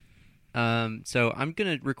So I'm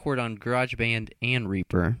gonna record on GarageBand and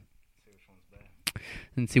Reaper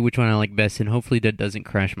and see which one I like best, and hopefully that doesn't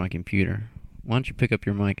crash my computer. Why don't you pick up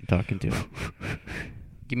your mic and talk into it?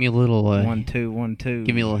 Give me a little 1 2 1 2.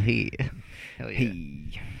 Give me a little heat. Hell yeah.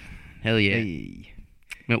 Hey. Hell yeah. Hey.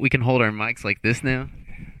 But we can hold our mics like this now,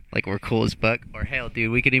 like we're cool as fuck. Or hell,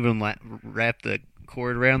 dude, we could even wrap the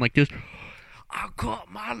cord around like this. I cut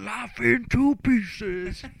my life in 2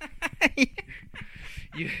 pieces.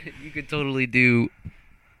 You could totally do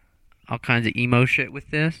all kinds of emo shit with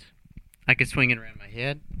this. I could swing it around my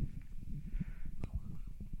head.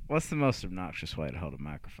 What's the most obnoxious way to hold a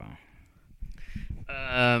microphone?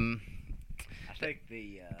 I think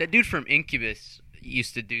the that dude from Incubus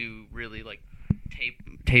used to do really like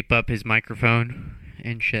tape up his microphone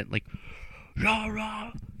and shit like rah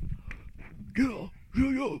rah yeah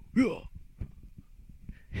yeah yeah.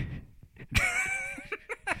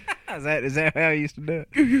 Is that how I used to do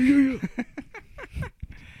it? Yeah.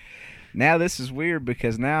 Now this is weird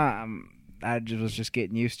because now was just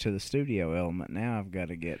getting used to the studio element. Now I've got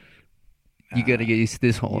to get. You got to get used to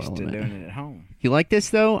this whole used element. to doing it at home. You like this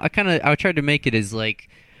though? I tried to make it as like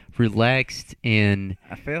relaxed and.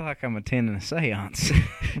 I feel like I'm attending a séance.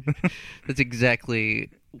 That's exactly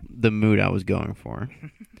the mood I was going for.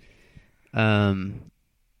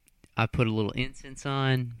 I put a little incense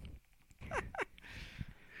on.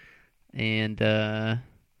 And I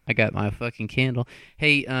got my fucking candle.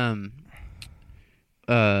 Hey,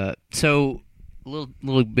 so a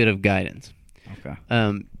little bit of guidance. Okay.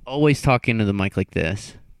 Always talk into the mic like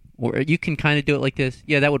this, or you can kind of do it like this.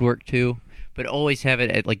 Yeah, that would work too. But always have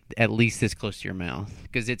it at least this close to your mouth,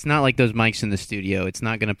 because it's not like those mics in the studio. It's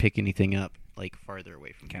not gonna pick anything up like farther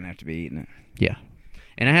away from. Can't have to be eating it. Yeah,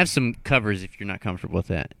 and I have some covers if you're not comfortable with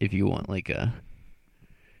that. If you want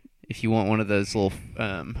if you want one of those little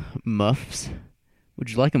muffs. Would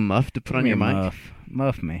you like a muff to put on your mic?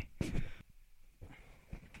 Muff me.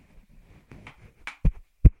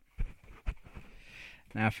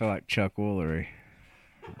 Now I feel like Chuck Woolery.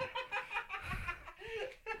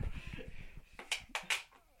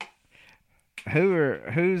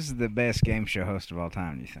 Who's the best game show host of all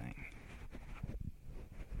time, do you think?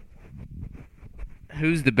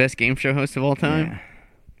 Who's the best game show host of all time? Yeah.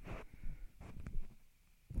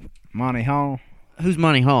 Monty Hall. Who's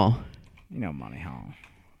Monty Hall? You know Monty Hall.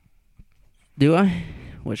 Do I?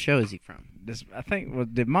 What show is he from?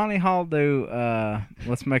 Did Monty Hall do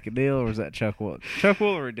Let's Make a Deal, or was that Chuck Woolery? Chuck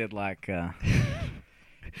Woolery did like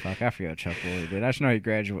fuck, I forget what Chuck Woolery did. I just know he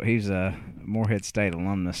graduated. He's a Morehead State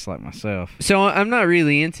alumnus like myself. So I'm not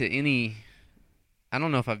really into any. I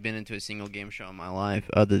don't know if I've been into a single game show in my life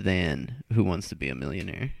other than Who Wants to Be a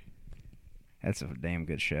Millionaire. That's a damn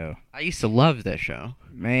good show. I used to love that show.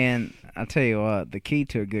 Man, I tell you what, the key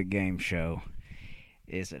to a good game show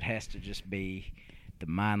is it has to just be the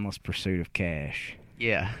mindless pursuit of cash.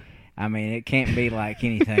 Yeah. I mean, it can't be like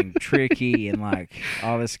anything tricky and like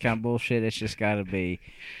all this kind of bullshit. It's just got to be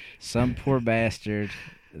some poor bastard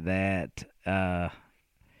that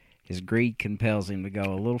his greed compels him to go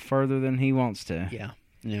a little further than he wants to. Yeah.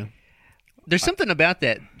 Yeah. There's something about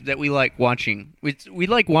that we like watching. We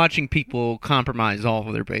like watching people compromise all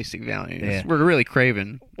of their basic values. Yeah. We're really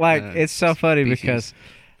craving. Like, it's so funny species. because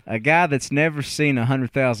a guy that's never seen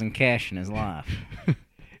 100,000 cash in his life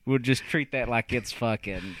would just treat that like it's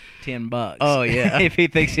fucking $10. Oh, yeah. If he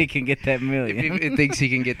thinks he can get that million. If he thinks he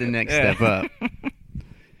can get the next step up.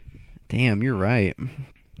 Damn, you're right.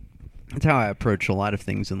 That's how I approach a lot of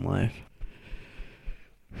things in life.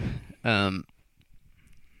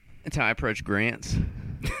 That's how I approach grants.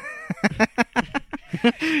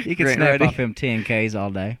 You can Grant snap writing. off him 10Ks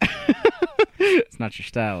all day. It's not your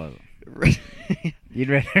style, is it? You'd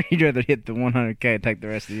rather hit the 100K and take the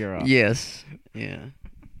rest of the year off. Yes. Yeah.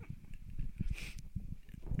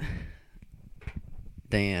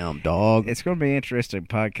 Damn, dog. It's going to be interesting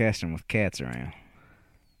podcasting with cats around.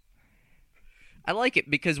 I like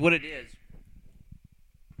it because what it is,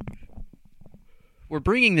 we're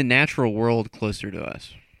bringing the natural world closer to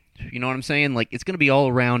us. You know what I'm saying? Like, it's going to be all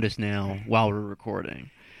around us now while we're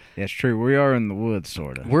recording. That's true. We are in the woods,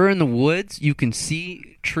 sort of. We're in the woods. You can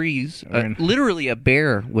see trees. Literally, a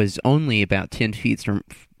bear was only about 10 feet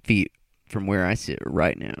from where I sit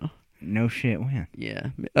right now. No shit, when? Yeah.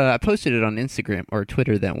 I posted it on Instagram or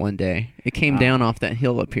Twitter that one day. It came down off that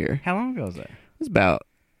hill up here. How long ago was that? It was about...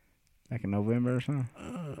 Like in November or something?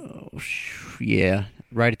 Yeah.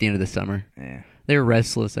 Right at the end of the summer. Yeah. They were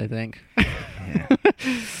restless, I think. Yeah.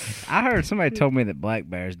 I heard somebody told me that black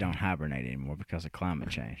bears don't hibernate anymore because of climate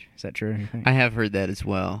change. Is that true? You think? I have heard that as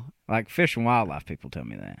well. Like Fish and Wildlife people tell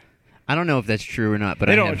me that. I don't know if that's true or not, but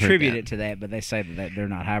They I don't have heard attribute that. it to that, but they say that they're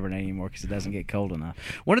not hibernating anymore because it doesn't get cold enough.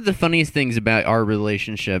 One of the funniest things about our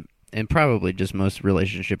relationship, and probably just most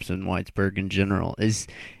relationships in Whitesburg in general, is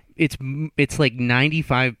it's like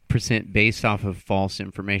 95% based off of false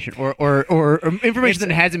information or information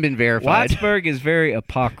that hasn't been verified. Whitesburg is very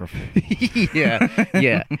apocryphal.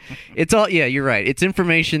 yeah. It's all you're right. It's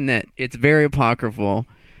information that it's very apocryphal.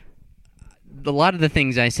 A lot of the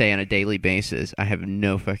things I say on a daily basis, I have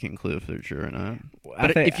no fucking clue if they're true or not.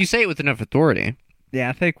 But if you say it with enough authority, yeah,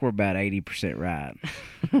 I think we're about 80% right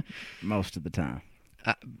most of the time.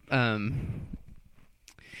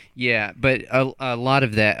 Yeah, but a lot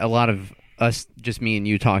of us, just me and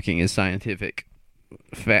you talking, is scientific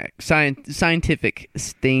scientific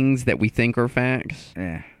things that we think are facts,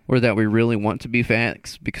 Yeah. or that we really want to be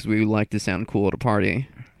facts because we like to sound cool at a party.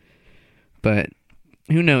 But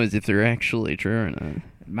who knows if they're actually true or not?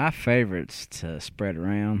 My favorites to spread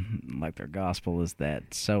around, like their gospel, is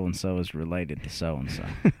that so-and-so is related to so-and-so.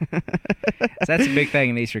 So that's a big thing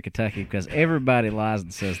in Eastern Kentucky because everybody lies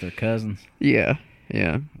and says they're cousins. Yeah.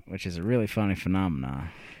 Which is a really funny phenomenon.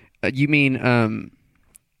 You mean,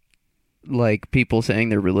 like people saying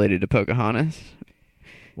they're related to Pocahontas?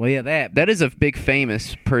 Well, yeah, That is a big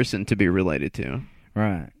famous person to be related to.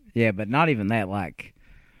 Right. Yeah, but not even that. Like,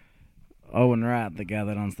 Owen Wright, the guy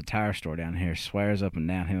that owns the tire store down here, swears up and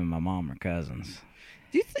down him and my mom are cousins.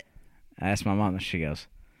 Do you think? I asked my mom, and she goes,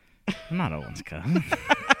 I'm not Owen's cousin.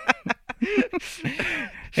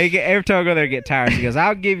 Every time I go there to get tires, he goes,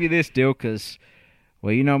 I'll give you this deal because,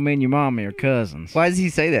 well, you know, me and your mommy are cousins. Why does he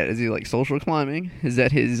say that? Is he like social climbing? Is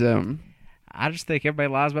that his I just think everybody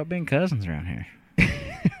lies about being cousins around here.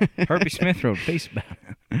 Herbie Smith wrote a piece about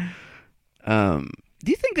it. Do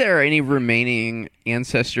you think there are any remaining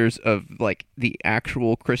ancestors of like the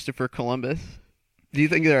actual Christopher Columbus? Do you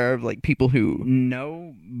think there are like people who?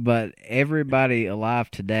 No, but everybody alive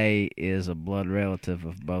today is a blood relative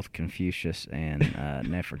of both Confucius and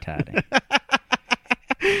Nefertiti.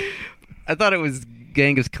 I thought it was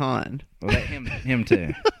Genghis Khan. Well, him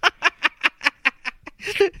too.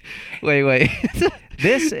 Wait.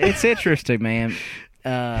 It's interesting, man.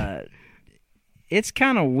 It's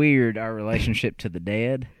kind of weird, our relationship to the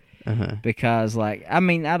dead. Uh-huh. Because, like, I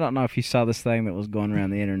mean, I don't know if you saw this thing that was going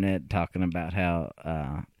around the internet talking about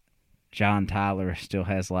how John Tyler still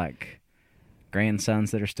has, like,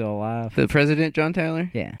 grandsons that are still alive. The president, John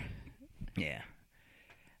Tyler? Yeah.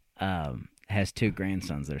 Has 2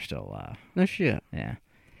 grandsons that are still alive. No shit. Yeah.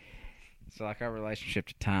 So, like, our relationship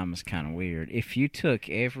to time is kind of weird. If you took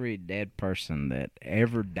every dead person that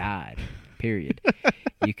ever died, period,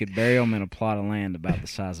 you could bury them in a plot of land about the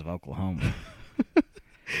size of Oklahoma.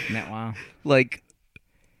 Isn't that wild? Like,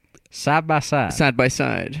 side by side. Side by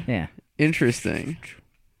side. Yeah. Interesting.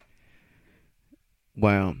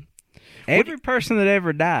 Wow. Every person that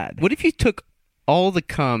ever died. What if you took all the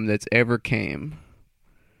cum that's ever came?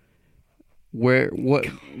 What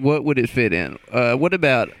would it fit in? What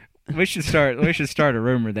about? We should start a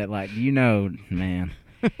rumor that, like, you know, man,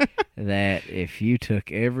 that if you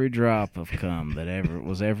took every drop of cum that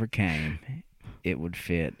ever came, it would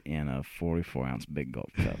fit in a 44-ounce big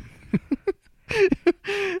gulp cup.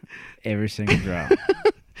 Every single drop.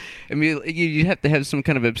 I mean, you'd have to have some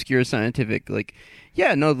kind of obscure scientific, like,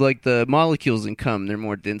 like the molecules in cum, they're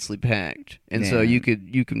more densely packed, and so you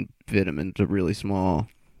can fit them into really small,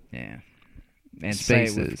 and spaces. say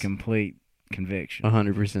it with complete conviction,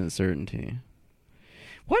 100% certainty.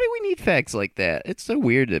 Why do we need facts like that? It's so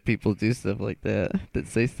weird that people do stuff like that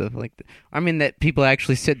say stuff like that. I mean, that people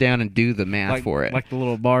actually sit down and do the math for it. Like the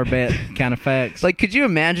little bar bet kind of facts. Like, could you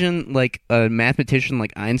imagine, like, a mathematician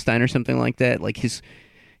like Einstein or something like that? Like, he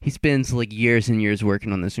spends, like, years and years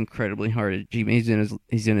working on this incredibly hard achievement.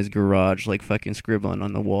 He's in his garage, like, fucking scribbling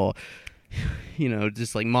on the wall. You know,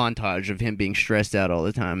 just, like, montage of him being stressed out all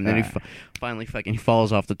the time. And then he finally fucking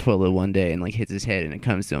falls off the toilet one day and, like, hits his head, and it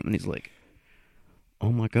comes to him, and he's like,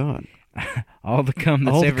 oh my God. All the cum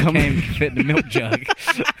that's ever came can fit in a milk jug.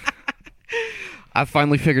 I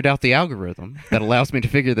finally figured out the algorithm that allows me to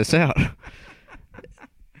figure this out.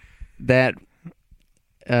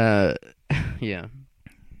 Yeah.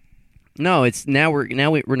 No, it's now we're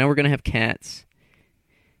gonna have cats.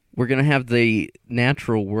 We're gonna have the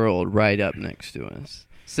natural world right up next to us.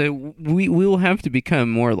 So we will have to become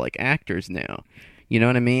more like actors now. You know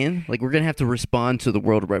what I mean? Like, we're going to have to respond to the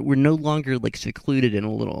world, right? We're no longer, like, secluded in a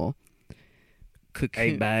little cocoon.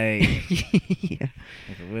 Hey, babe. Yeah.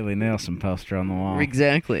 Like a Willie Nelson poster on the wall.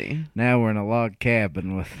 Exactly. Now we're in a log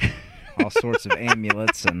cabin with all sorts of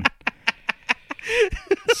amulets and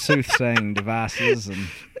soothsaying devices. And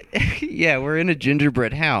yeah, we're in a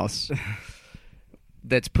gingerbread house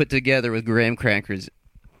that's put together with graham crackers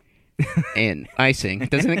and icing.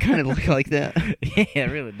 Doesn't it kind of look like that? Yeah,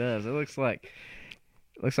 it really does. It looks like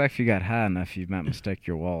if you got high enough, you might mistake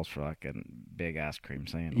your walls for like a big ice cream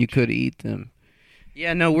sandwich. You could eat them.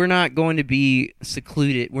 Yeah, no, we're not going to be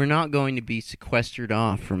secluded. We're not going to be sequestered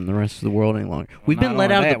off from the rest of the world any longer. We've been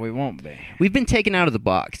let out. We won't be. We've been taken out of the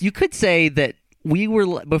box. You could say that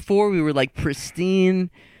before we were like pristine,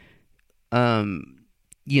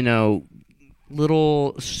 you know,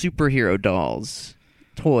 little superhero dolls,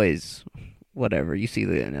 toys, whatever. You see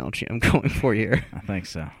the analogy I'm going for here. I think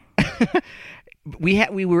so.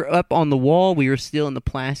 We were up on the wall. We were still in the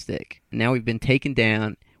plastic. Now we've been taken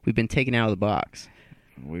down. We've been taken out of the box.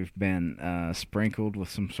 We've been sprinkled with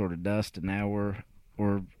some sort of dust, and now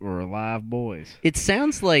we're alive boys. It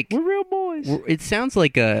sounds like We're real boys. it sounds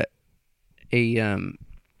like a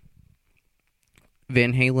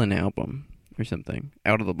Van Halen album or something.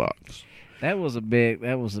 Out of the box. That was a big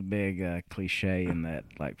cliche in that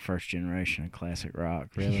like first generation of classic rock.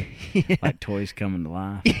 Really, Yeah. like toys coming to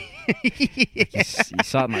life. Yeah. You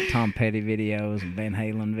saw it in like Tom Petty videos and Van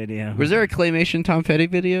Halen videos. Was there a claymation Tom Petty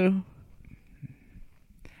video?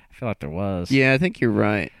 I feel like there was. Yeah, I think you're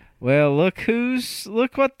right. Well, look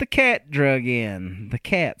what the cat drug in. The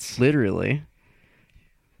cats. Literally.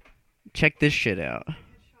 Check this shit out.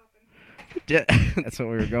 That's what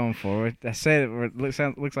we were going for. I said it looks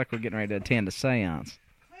like we're getting ready to attend a seance.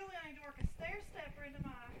 Clearly, I need to work a stair stepper into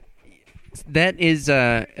my. That is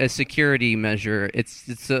a security measure.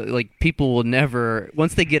 It's like people will never,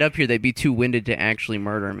 once they get up here, they'd be too winded to actually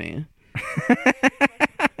murder me.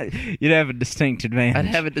 You'd have a distinct advantage. I'd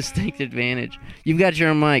have a distinct advantage. You've got your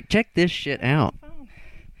own mic. Check this shit out. Phone.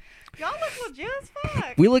 Y'all look legit as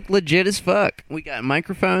fuck. We look legit as fuck. We got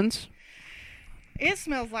microphones. It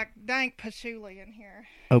smells like dank patchouli in here.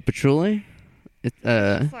 Oh, patchouli? It's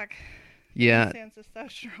like Yeah. incense is so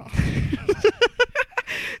strong.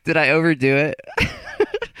 Did I overdo it?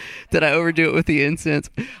 Did I overdo it with the incense?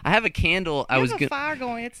 I have a candle. I You was have a fire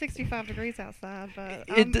going. It's 65 degrees outside, but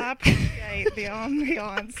I appreciate the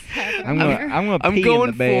ambiance happening here. I'm gonna I'm pee going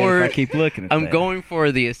in the bed for- if I keep looking at I'm that. going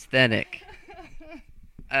for the aesthetic.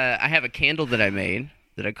 I have a candle that I made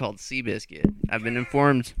that I called Seabiscuit. I've been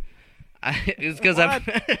informed. It's because I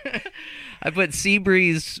put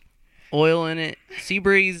Seabreeze oil in it.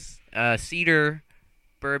 Seabreeze, cedar,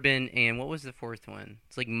 bourbon, and what was the fourth one?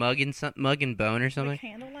 It's like mug and bone or The something.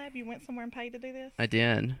 Candle Lab. You went somewhere and paid to do this. I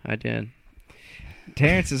did.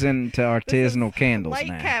 Terrence is into artisanal candles Late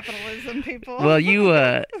now. capitalism, people. Well,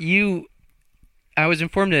 I was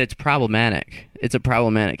informed that it's problematic. It's a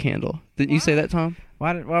problematic candle. Didn't you say Why? that, Tom?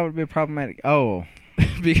 Why would it be problematic? Oh,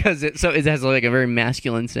 Because it has like a very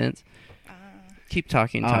masculine sense. Keep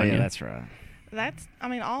talking, Tanya. yeah, that's right.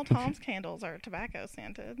 All Tom's candles are tobacco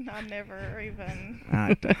scented. I've never even I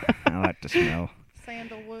like to smell.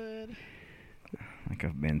 sandalwood. Like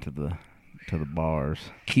I've been to the bars.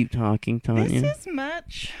 Keep talking, Tanya. This is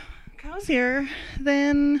much cozier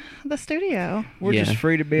than the studio. We're Yeah. just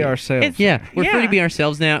free to be ourselves. It's- Yeah, we're free Yeah. to be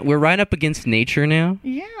ourselves now. We're right up against nature now.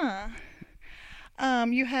 Yeah.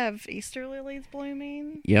 You have Easter lilies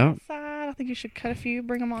blooming Yeah. outside. I think you should cut a few,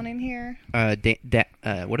 bring them on in here. What are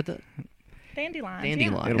the Dandelions.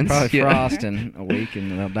 Dandelions? It'll probably Yeah. frost in a week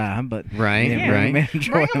and they'll die, but Right, Yeah. right.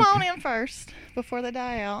 enjoy Bring them them. on in first before they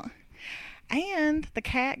die out. And the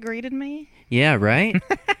cat greeted me. Yeah, right.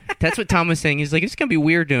 That's what Tom was saying. He's like, it's gonna be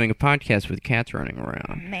weird doing a podcast with cats running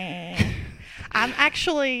around. Nah. I'm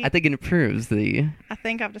actually. I think it improves the. I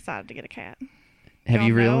think I've decided to get a cat. Have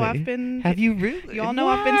you Y'all know really? I've been. Have you really? Y'all know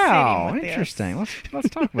I've been sitting with interesting. this. Let's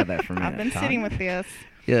talk about that for a minute. I've been Tom. sitting with this.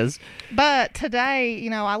 Yes. But today,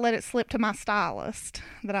 I let it slip to my stylist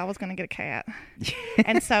that I was going to get a cat.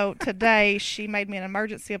 And so today, she made me an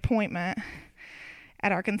emergency appointment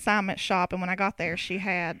at our consignment shop. And when I got there, she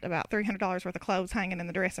had about $300 worth of clothes hanging in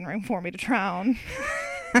the dressing room for me to try on.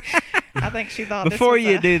 I think she thought Before this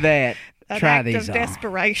was you do that, an try act these of on.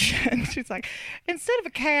 desperation. She's like, instead of a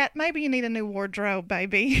cat, maybe you need a new wardrobe,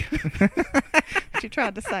 baby. She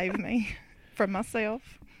tried to save me from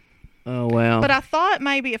myself. Oh wow. But I thought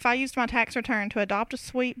maybe if I used my tax return to adopt a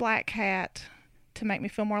sweet black cat to make me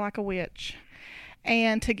feel more like a witch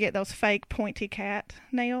and to get those fake pointy cat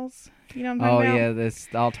nails. You know what I'm Oh talking about? yeah, that's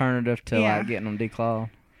the alternative to Yeah. like getting them declawed,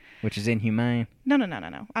 which is inhumane. No.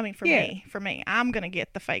 I mean, Yeah. for me, I'm going to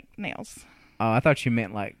get the fake nails. Oh, I thought you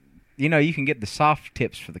meant like, you can get the soft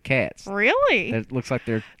tips for the cats. Really? It looks like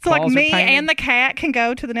their So like claws are me painted. and the cat can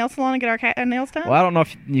go to the nail salon and get our cat nails done? Well, I don't know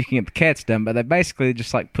if you can get the cats done, but they basically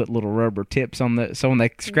just like put little rubber tips on so when they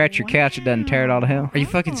scratch your couch, it doesn't tear it all to hell. Are you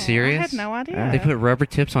fucking serious? I had no idea. They put rubber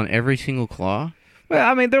tips on every single claw. Well,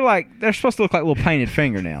 I mean, they're supposed to look like little painted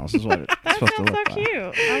fingernails. Is what it's That supposed to sounds look so like.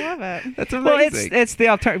 cute. I love it. That's Well, amazing. it's the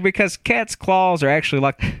alternative because cats' claws are actually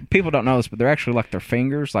like people don't know this, but they're actually like their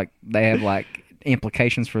fingers. Like they have like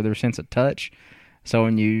implications for their sense of touch. So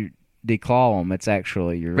when you declaw them, it's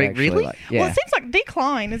actually you're Wait, actually really? like Well, it seems like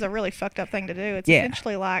decline is a really fucked up thing to do. It's Yeah.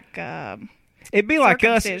 essentially like It'd be like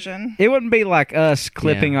us. circumcision. It wouldn't be like us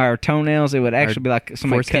clipping our toenails. It would actually be like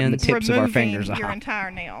somebody cutting the foreskins. tips of our Removing fingers your off.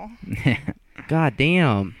 entire nail. God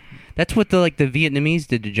damn. That's what the Vietnamese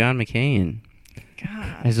did to John McCain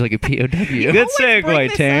God. as like a POW. Good Always bring segue,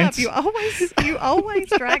 this Terrence. up. You always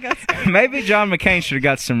drag us. Maybe John McCain should have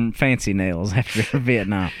got some fancy nails after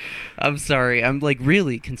Vietnam. I'm sorry. I'm like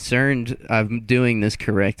really concerned I'm doing this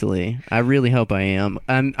correctly. I really hope I am.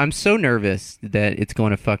 I'm so nervous that it's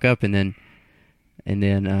going to fuck up and then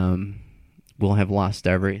we'll have lost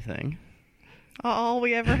everything. All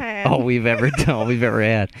we ever had. All we've ever done, all we've ever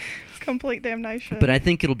had. Complete damnation. But I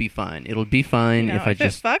think it'll be fine. It'll be fine You know, if I it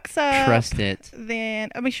just fucks up, trust it. then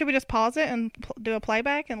should we just pause it and do a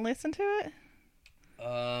playback and listen to it?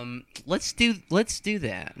 Let's do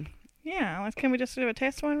that. Yeah. Can we just do a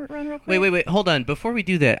test run real quick? Wait. Hold on. Before we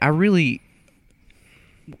do that, I really.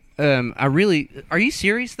 Are you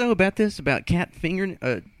serious though about this? About cat finger?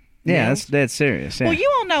 Yeah, nails? that's dead serious. Yeah. Well,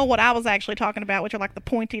 you all know what I was actually talking about, which are like the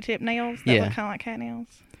pointy tip nails that Yeah. look kind of like cat nails.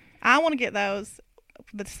 I want to get those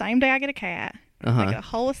the same day I get a cat. Uh-huh. Like a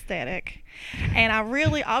whole aesthetic. And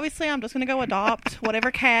obviously, I'm just going to go adopt whatever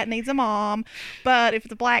cat needs a mom. But if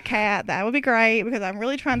it's a black cat, that would be great because I'm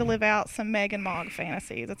really trying to live out some Meg and Mog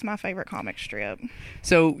fantasies. It's my favorite comic strip.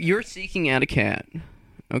 So you're seeking out a cat.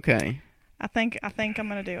 Okay. I think I'm going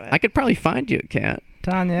to do it. I could probably find you a cat.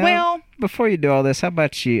 Tanya, Well- before you do all this, how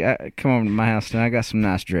about you come over to my house and I got some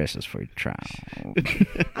nice dresses for you to try on.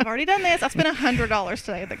 I've already done this. I spent $100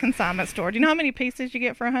 today at the consignment store. Do you know how many pieces you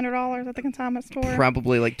get for $100 at the consignment store?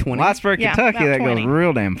 Probably like 20. Whitesburg, Yeah, Kentucky, about that 20. goes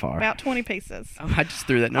real damn far. About 20 pieces. Oh, I just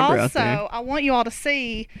threw that number out there. Also, I want you all to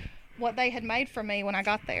see what they had made for me when I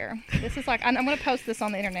got there. This is like, I'm going to post this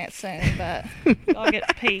on the internet soon, but I'll get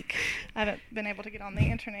a peek. I haven't been able to get on the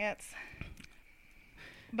internets.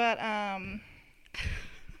 But,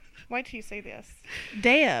 wait till you see this.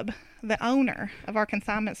 Deb, the owner of our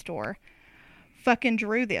consignment store, fucking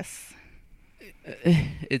drew this.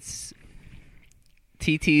 It's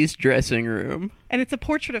TT's dressing room. And it's a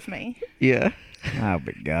portrait of me. Yeah. Oh,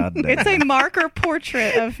 but God damn. It's a marker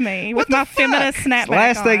portrait of me with my feminist snapback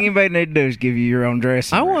Last thing on. anybody need to do is give you your own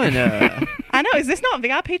dressing I room. want I know. Is this not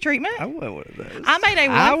VIP treatment? I want one of those. I made a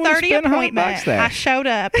I would've 1:30 spent $100 appointment. there. I showed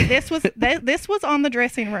up. This was on the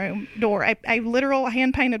dressing room door. A literal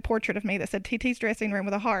hand painted portrait of me that said TT's dressing room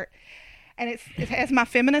with a heart, and it has my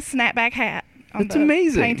feminist snapback hat. On That's the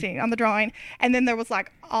amazing. painting on the drawing, and then there was like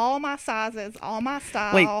all my sizes, all my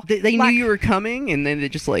style. Wait, they knew Like, you were coming, and then they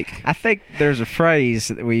just like. I think there's a phrase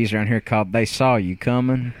that we use around here called "they saw you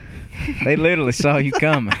coming." They literally saw you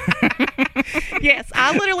coming. Yes,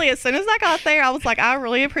 I literally, as soon as I got there, I was like, I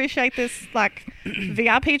really appreciate this like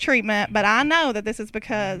VIP treatment, but I know that this is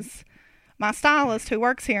because my stylist who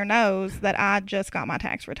works here knows that I just got my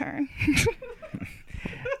tax return.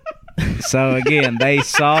 So again, they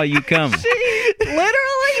saw you coming. She literally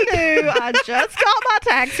knew I just got my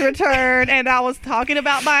tax return and I was talking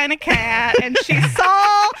about buying a cat, and she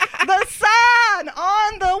saw the sign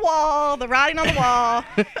on the wall, the writing on the wall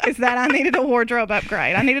is that I needed a wardrobe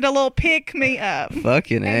upgrade. I needed a little pick me up.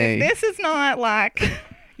 Fucking And A. if this is not like,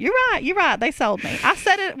 you're right, they sold me. I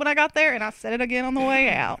said it when I got there and I said it again on the way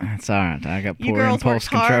out. That's all right. I got You poor girls impulse worked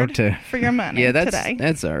control hard too. for your money Yeah, today.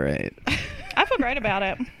 that's all right. I feel great about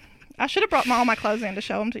it. I should have brought all my clothes in to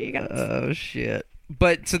show them to you guys. Oh shit.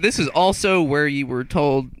 But so this is also where you were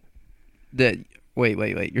told that.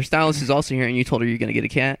 Wait. Your stylist is also here, and you told her you're gonna get a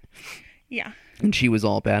cat, Yeah. and she was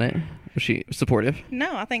all about it. Was she supportive?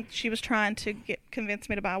 No, I think she was trying to convince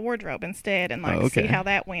me to buy a wardrobe instead and like Oh, okay. see how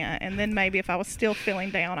that went. And then maybe if I was still feeling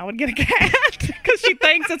down, I would get a cat because she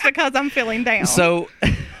thinks it's because I'm feeling down. So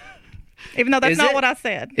even though that's is not it? what I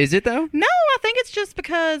said. is it though? No, I think it's just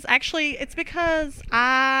because it's because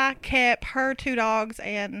I kept her 2 dogs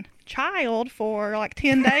and child for like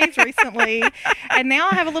 10 days recently, and now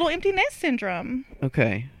I have a little empty nest syndrome.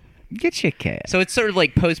 Okay. Get you a cat. So it's sort of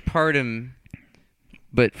like postpartum,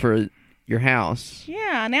 but for your house.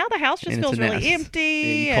 Yeah, now the house just And it's feels a really nest. empty.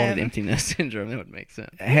 Yeah, you call it and- emptiness syndrome. That would make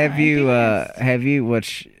sense. Have Yeah, you? empty nest. Have you?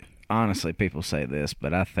 Which honestly, people say this,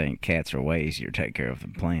 but I think cats are way easier to take care of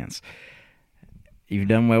than plants. You've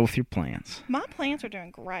done well with your plants, My plants are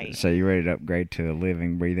doing great. so you're ready to upgrade to a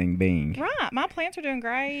living, breathing being. Right, my plants are doing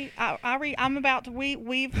great. I'm about to.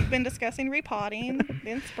 We've been discussing repotting.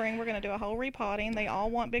 In spring, we're going to do a whole repotting. They all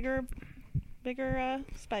want bigger bigger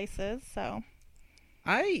spaces. So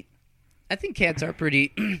I think cats are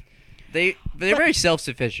pretty. they're But- very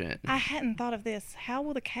self-sufficient. I hadn't thought of this. How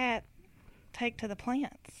will the cat take to the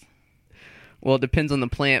plants? Well, it depends on the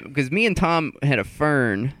plant because me and Tom had a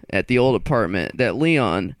fern at the old apartment that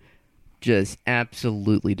Leon just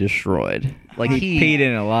absolutely destroyed. Like He peed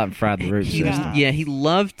in it a lot and fried the root He system. got- Yeah, he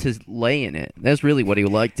loved to lay in it. That's really what he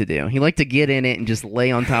liked to do. He liked to get in it and just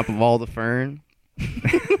lay on top of all the fern.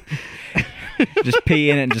 Just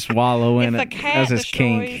pee in it and just wallow in If it. the cat That's his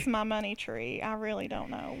destroys kink. my money tree, I really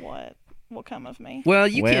don't know what will come of me. Well,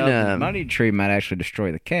 you Well, the can money tree might actually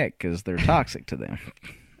destroy the cat because they're toxic to them.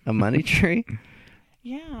 a money tree,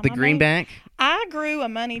 Yeah, the my money- greenback. I grew a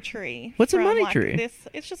money tree. What's a from, money like, tree?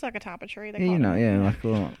 It's just like a type of tree. They Yeah, call you it a know, money yeah, tree. like a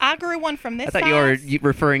little. I grew one from this I thought you were size.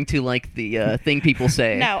 referring to like the thing people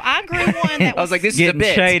say. No, I grew one that was. I was like, this Getting is a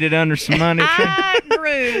bit. shaded under some money tree. I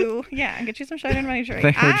grew. Yeah, get you some shade in money tree.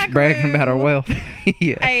 Think we're I just bragging about our grew wealth.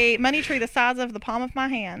 Yeah. A money tree the size of the palm of my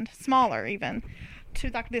hand, smaller even, to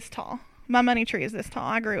like this tall. My money tree is this tall.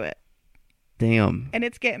 I grew it, Damn. and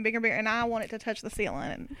it's getting bigger and bigger. And I want it to touch the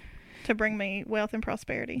ceiling and to bring me wealth and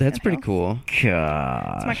prosperity. That's and pretty health. cool.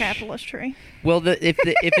 Gosh. It's my capitalist tree. Well, if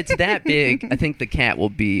it's that big, I think the cat will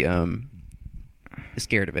be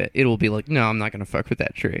scared of it. It will be like, no, I'm not gonna fuck with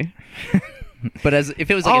that tree. But if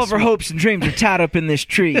it was like All a of our hopes and dreams are tied up in this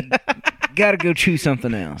tree. Gotta go choose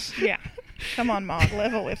something else. Yeah. Come on, Mog,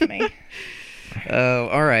 level with me. Oh,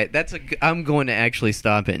 all right. I'm going to actually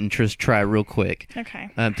stop it and just try real quick Okay.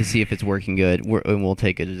 to see if it's working good. And we'll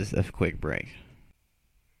take just a quick break.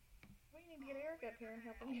 We need to get Eric up here and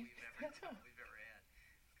help him.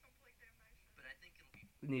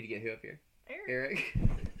 We need to get who up here? Eric. Eric.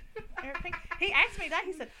 Eric Pink. He asked me that.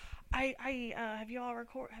 He said, have you all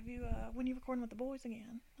when you recording with the boys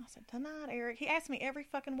again? I said, tonight, Eric. He asked me every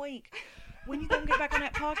fucking week, when you gonna get back on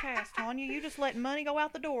that podcast, Tanya? You just letting money go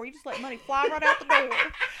out the door. You just let money fly right out the door.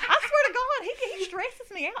 I swear to God, he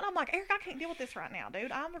stresses me out. And I'm like, Eric, I can't deal with this right now,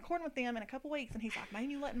 dude. I'm recording with them in a couple weeks. And he's like, man,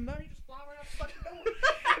 you letting money just fly right out the fucking door.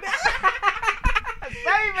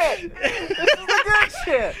 Save it! This is the good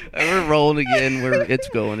shit. We're rolling again. It's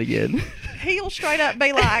going again. He'll straight up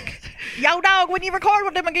be like, yo, dog, when you record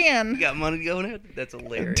with them again. You got money going out? That's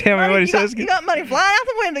hilarious. Tell me Money, what he you got- says. You got money flying out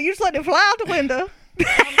the window. You just let it fly out the window.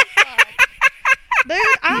 Dude,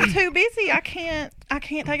 I'm too busy. I can't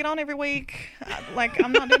take it on every week.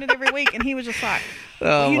 I'm not doing it every week. And he was just like,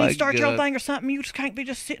 Oh you my need to start your own God. thing or something. You just can't be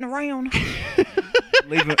just sitting around.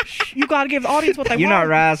 Leaving, You got to give the audience what they you're want.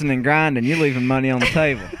 not rising and grinding. You're leaving money on the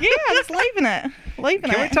table. Yeah, just leaving it. Leaving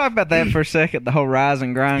Can we it. talk about that for a second? The whole rise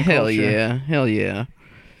and grind Hell culture? yeah. Hell yeah.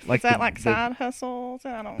 Is that the- like the- side hustles?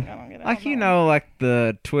 I don't get it. Like, you know, like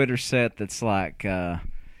the Twitter set that's like,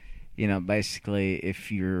 basically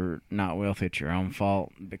if you're not wealthy, it's your own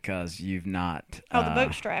fault because you've not. Oh, the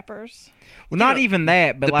bootstrappers. Well, not know, even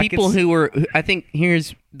that, but The like people it's, I think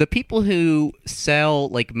here's the people who sell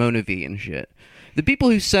like Monavi and shit. The people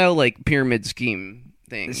who sell like pyramid scheme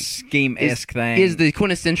things. scheme-esque thing Is the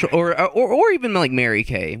quintessential, or even like Mary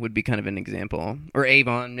Kay would be kind of an example, or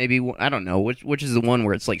Avon maybe. I don't know which is the one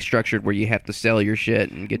where it's like structured where you have to sell your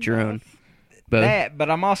shit and get your own. But that. But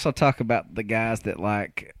I'm also talking about the guys that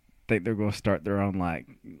like think they're going to start their own like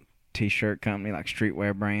t-shirt company, like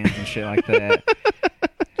streetwear brands and shit like that.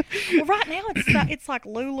 Well, right now it's like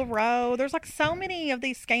LuLaRoe. There's like so many of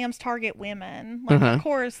these scams target women. Like, Uh-huh. of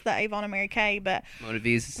course, the Avon and Mary Kay, but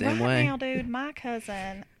Monavi is the same right way. now, dude, my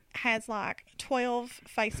cousin has like 12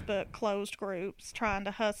 Facebook closed groups trying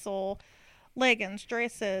to hustle leggings,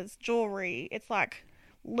 dresses, jewelry. It's like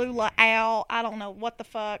Lula Owl. I don't know what the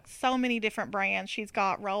fuck. So many different brands she's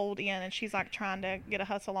got rolled in, and she's like trying to get a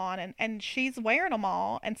hustle on, and she's wearing them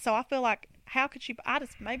all. And so I feel like, how could she?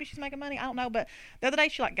 Maybe she's making money. I don't know. But the other day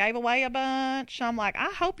she like gave away a bunch. I'm like, I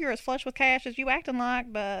hope you're as flush with cash as you acting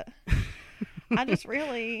like, but I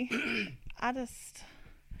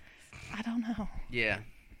don't know. Yeah.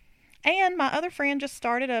 And my other friend just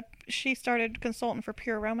started consulting for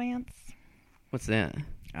Pure Romance, What's that?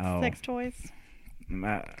 Oh, sex toys.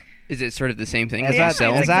 my- Is it sort of the same thing? As You I-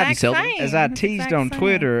 sell as them? I- You sell them? Same. as I It's teased exact on same.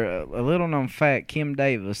 Twitter, a little known fact: Kim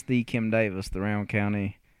Davis, the Round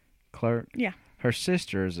County clerk. Yeah. Her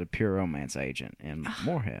sister is a Pure Romance agent in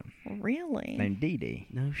Moorhead Really? named Dee Dee.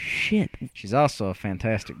 No shit. She's also a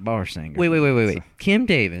fantastic bar singer. Wait. Kim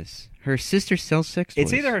Davis. Her sister sells sex toys.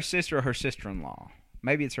 It's either her sister or her sister-in-law.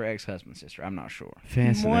 Maybe it's her ex-husband's sister. I'm not sure.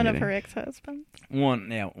 Fascinating. One of her ex-husbands.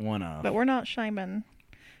 One of. But we're not shaming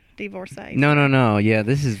divorcees. No. Yeah,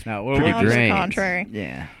 this is No, pretty On the great. contrary.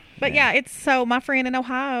 Yeah. But yeah, it's so my friend in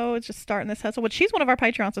Ohio is just starting this hustle. Which she's one of our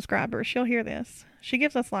Patreon subscribers. She'll hear this. She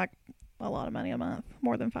gives us like a lot of money a month,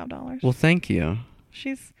 more than $5. Well, thank you.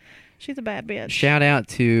 She's a bad bitch. Shout out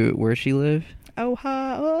to where she live.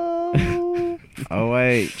 Ohio. Oh,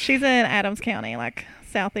 wait. She's in Adams County, like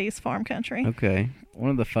southeast farm country. Okay. One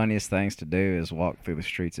of the funniest things to do is walk through the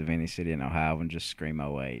streets of any city in Ohio and just scream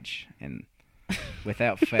OH. And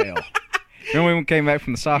without fail. Remember when we came back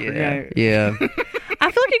from the soccer game? Yeah.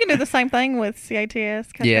 I feel like you can do the same thing with CATS.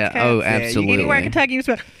 Yeah. Oh, Yeah, absolutely. Anywhere in Kentucky, you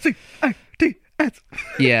just be like, CATS.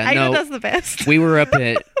 Yeah. Ada No. does the best. We were up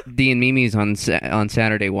at D and Mimi's on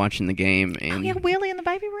Saturday watching the game, and Oh, yeah, Willie and the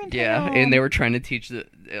baby were in town. yeah, and they were trying to teach the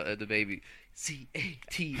baby CATS.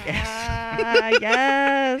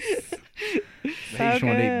 Yes. They So just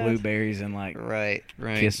want to eat good. blueberries and, like, Right.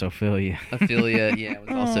 kiss Ophelia. Ophelia, yeah, was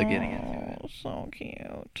also getting it. Oh, so cute.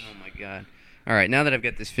 Oh my god! All right, now that I've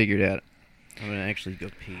got this figured out, I'm gonna actually go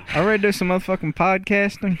pee. All right, do some motherfucking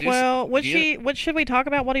podcasting. Well, do should we talk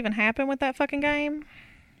about what even happened with that fucking game?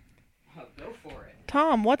 Go for it.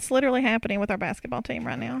 Tom, what's literally happening with our basketball team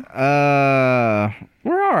right now?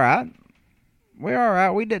 We're all right. We're all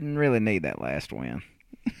right. We didn't really need that last win.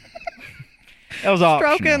 That was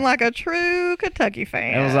optional. Stroking like a true Kentucky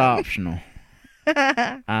fan. That was optional.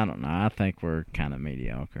 I don't know. I think we're kind of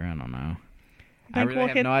mediocre. I don't know. I Think really we'll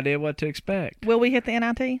have hit- no idea what to expect. Will we hit the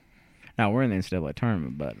NIT? No, we're in the NCAA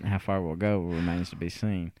tournament, but how far we'll go remains to be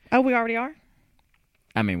seen. Oh, we already are?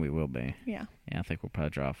 I mean, we will be. Yeah. Yeah, I think we'll probably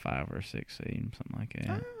draw a 5 or 6 seed, something like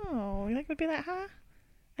that. Oh, you think we'd be that high?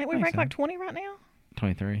 Ain't we Think ranked so. like 20 right now?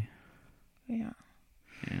 23. Yeah.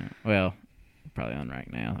 Yeah. Well, probably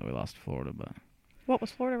unranked now that we lost to Florida, but What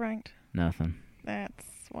was Florida ranked? nothing. That's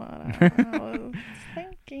what I was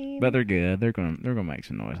thinking. But they're good. They're gonna make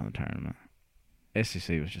some noise in the tournament.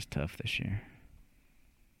 SEC was just tough this year.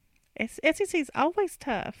 SEC's always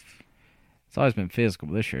tough. It's always been physical,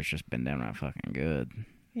 but this year it's just been downright fucking good.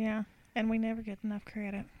 Yeah. And we never get enough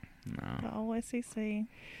credit. No. The old SEC.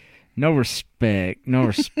 No respect. No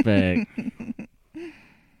respect.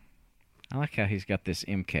 I like how he's got this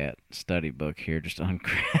MCAT study book here just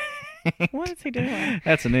uncracked. What is he doing?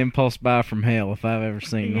 That's an impulse buy from hell if I've ever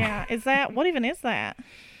seen one. Yeah. Is that, what even is that?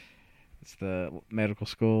 It's the medical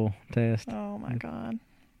school test. Oh my God.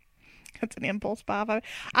 That's an impulse buy.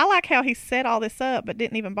 I like how he set all this up but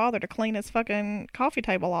didn't even bother to clean his fucking coffee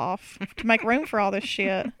table off to make room for all this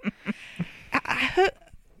shit.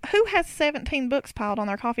 Who has 17 books piled on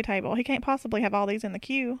their coffee table? He can't possibly have all these in the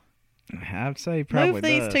queue. I'd say he probably Move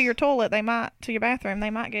these does. to your toilet. To your bathroom. They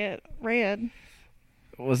might get red.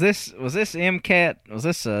 Was this MCAT? Was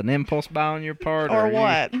this an impulse buy on your part, Or you-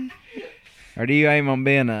 what? or do you aim on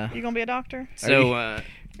being a? You gonna be a doctor? So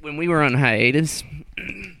when we were on hiatus,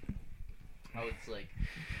 I was like,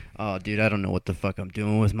 "Oh, dude, I don't know what the fuck I'm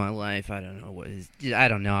doing with my life. I don't know what is. I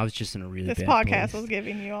don't know. I was just in a really This bad podcast place." was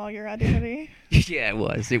giving you all your identity. Yeah, it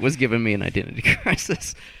was. It was giving me an identity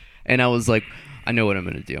crisis, and I was like, "I know what I'm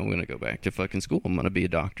gonna do. I'm gonna go back to fucking school. I'm gonna be a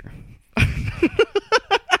doctor."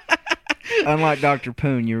 Unlike Dr.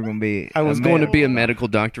 Poon, you were going to be. I was going to be a medical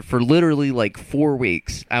doctor for literally like 4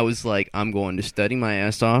 weeks. I was like, I'm going to study my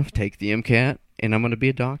ass off, take the MCAT, and I'm going to be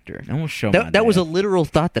a doctor. I want to show my That was a dad. literal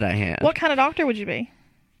thought that I had. What kind of doctor would you be?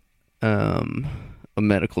 A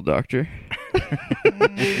medical doctor.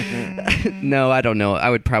 No, I don't know. I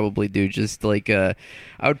would probably do just like I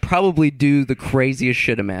would probably do the craziest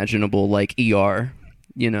shit imaginable, like ER.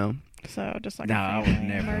 You know, So just like No, a I would family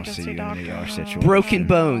never wanna see emergency you in an doctor. ER Oh, situation. broken no.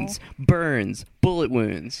 bones, burns, bullet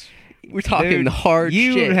wounds. We're talking Dude, the hard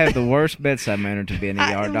you shit. would have the worst bedside manner to be an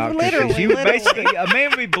ER doctor. 'cause literally, you would literally. basically, a man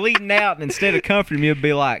would be bleeding out, and instead of comforting him, you'd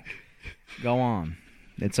be like, "Go on,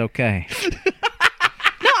 it's okay."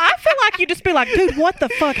 No, I feel like you'd just be like, dude, what the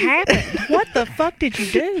fuck happened? What the fuck did you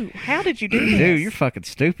do? How did you do this? Dude, you're fucking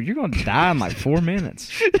stupid. You're gonna die in like 4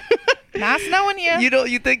 minutes. Nice knowing you.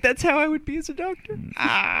 You think that's how I would be as a doctor?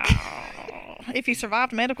 If you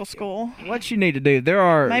survived medical school, What you need to do, there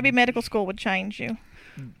are maybe medical school would change you.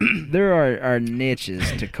 there are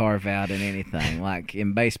niches to carve out in anything. Like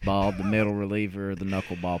in baseball, the middle reliever, the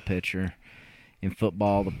knuckleball pitcher. In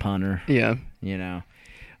football, the punter. Yeah. You know,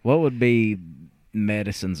 what would be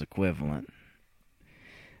medicine's equivalent?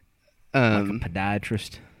 Like a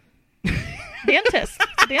podiatrist. Dentist.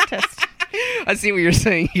 Dentist. I see what you're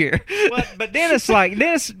saying here. But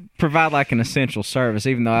dentists provide like an essential service.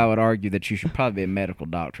 Even though I would argue that you should probably be a medical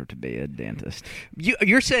doctor to be a dentist.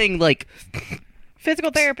 You're saying like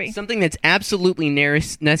Physical therapy. something that's absolutely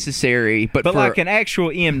necessary, but for like an actual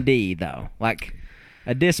MD though, like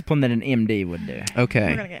a discipline that an MD would do. We're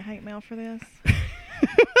okay. gonna get hate mail for this.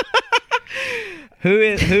 Who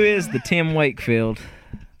is the Tim Wakefield,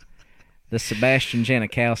 the Sebastian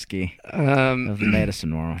Janikowski of the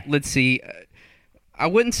medicine world? Let's see. I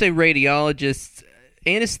wouldn't say radiologists.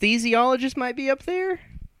 Anesthesiologists might be up there.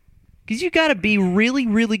 Because you got to be really,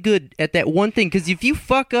 really good at that one thing. Because if you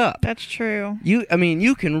fuck up, That's true. you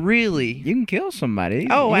can really. You can kill somebody.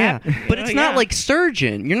 Oh, Yeah, but it's not yeah. like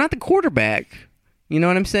surgeon. You're not the quarterback. You know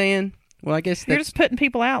what I'm saying? Well, I guess You're that's... just putting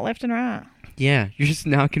people out left and right. Yeah, you're just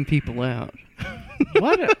knocking people out.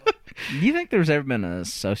 What? Do you think there's ever been a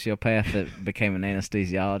sociopath that became an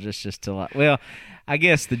anesthesiologist just to like? Well, I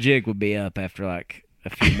guess the jig would be up after like a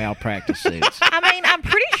few malpractice suits. I mean, I'm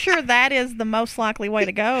pretty sure that is the most likely way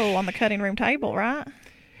to go on the cutting room table, right?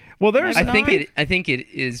 Well, there's Maybe I think not. it. I think it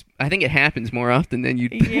is. I think it happens more often than you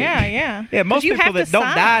think. Yeah, yeah. yeah, most 'Cause you people have that to don't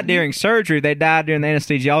die sign. during surgery, they die during the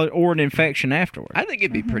anesthesiology or an infection afterwards. I think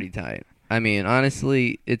it'd be pretty tight. I mean,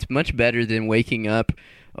 honestly, it's much better than waking up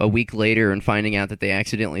a week later and finding out that they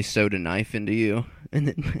accidentally sewed a knife into you, and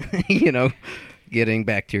then getting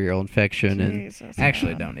bacterial infection. And Jesus,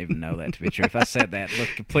 Actually, man. don't even know that to be true. If I said that with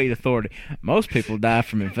complete authority, most people die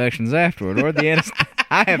from infections afterward or the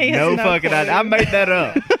I have He has no no fucking clue. idea. I made that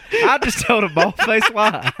up. I just told a bald-faced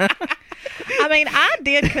lie. I mean, I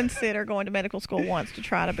did consider going to medical school once to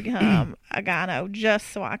try to become a gyno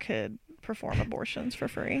just so I could perform abortions for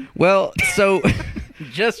free. well, so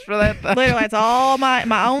Just for that. Literally, that's all my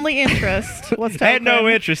only interest was to I had no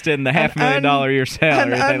open interest in the $500,000 a year an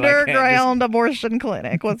salary. or anything like that. Just- underground abortion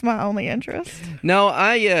clinic was my only interest. no,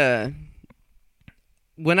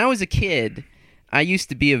 when I was a kid, I used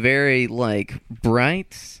to be a very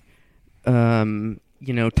bright,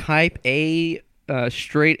 type A,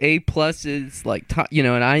 straight A pluses,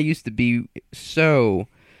 and I used to be so,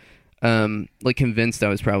 convinced I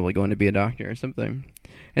was probably going to be a doctor or something.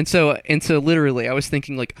 And so literally I was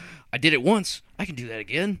thinking I did it once, I can do that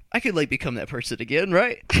again. I could become that person again,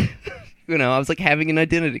 right? I was having an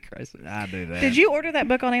identity crisis. I do that. Did you order that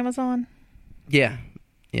book on Amazon? Yeah.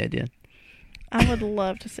 Yeah, I did. I would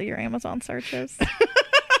love to see your Amazon searches.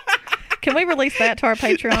 Can we release that to our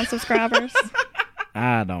Patreon subscribers?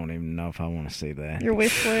 I don't even know if I want to see that. Your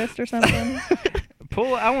wish list or something?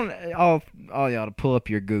 I want all y'all to pull up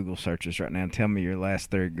your Google searches right now and tell me your last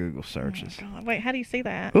 3 Google searches. Oh, God. Wait, how do you see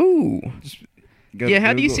that? Ooh. Go Yeah, to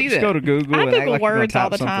how do you Google. see Just that? go to Google. I and act Google like you're gonna words all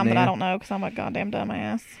type the time, something but I in. don't know because I'm a goddamn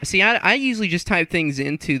dumbass. See, I usually just type things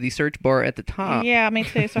into the search bar at the top. Yeah, me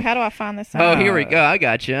too. So how do I find this Oh, out? here we go. I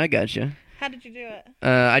got you. How did you do it?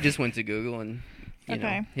 I just went to Google and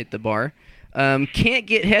Okay. hit the bar. Can't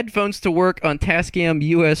get headphones to work on Tascam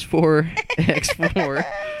US4 X4.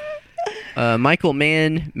 Michael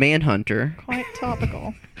Manhunter. Quite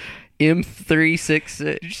topical. M366.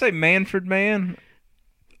 Did you say Manfred Man?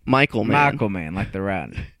 Michael Man. Michael Man, like the right.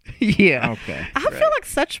 Yeah. Okay. I feel like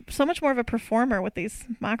so much more of a performer with these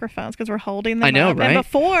microphones because we're holding them I know, up. right? And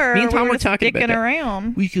before, Me and Tom we were just talking about dicking that.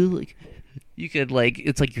 around. You could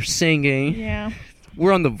it's like you're singing. Yeah.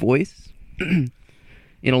 We're on The Voice in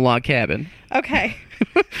a log cabin. Okay.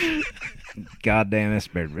 God damn, this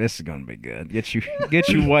is gonna be good. Get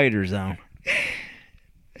you waiters on.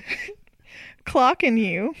 Clocking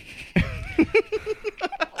you.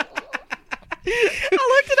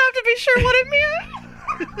 I looked it up to be sure what it meant.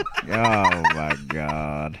 Oh my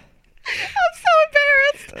God. I'm so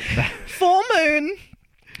embarrassed. Full moon.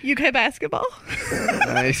 UK basketball.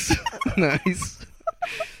 Nice. Nice.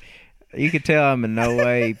 You can tell I'm in no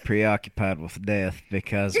way preoccupied with death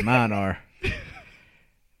because mine are.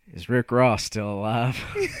 Is Rick Ross still alive?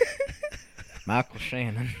 Michael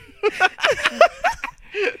Shannon.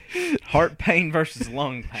 Heart pain versus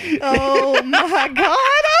lung pain. Oh my god!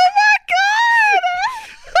 Oh my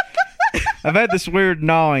god! I've had this weird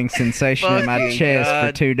gnawing sensation in my Fucking chest for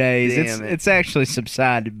God 2 days. damn it. It's actually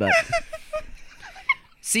subsided, but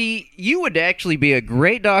See, you would actually be a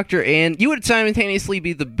great doctor, and you would simultaneously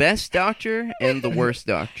be the best doctor and the worst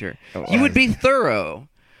doctor. You would be thorough,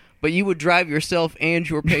 but you would drive yourself and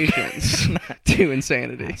your patients to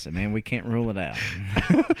insanity. I said, man, we can't rule it out.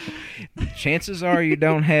 Chances are you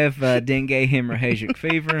don't have dengue hemorrhagic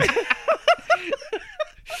fever,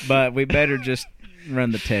 but we better just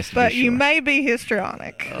run the test. to But be you sure. may be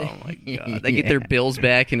histrionic. Oh my god! They get their bills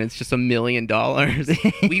back, and it's just $1 million.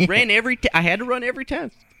 We ran I had to run every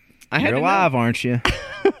test. I had You're to know. alive, aren't you?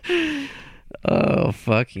 Oh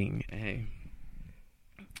fucking hey.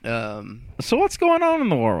 So what's going on in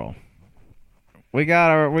the world? We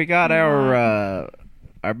got our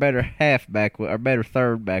better half back, our better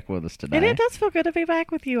third back with us today. And it does feel good to be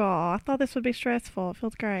back with you all. I thought this would be stressful. It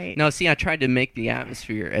feels great. No, see, I tried to make the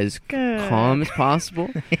atmosphere as Good. calm as possible.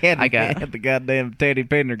 I got- had the goddamn Teddy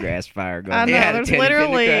Pendergrass fire going. I know. Yeah, there's Teddy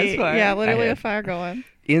literally, Pendergrass fire. literally I a had- fire going.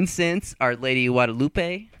 Incense, Our Lady of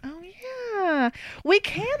Guadalupe. Oh yeah. We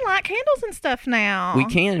can light candles and stuff now. We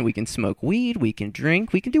can smoke weed, we can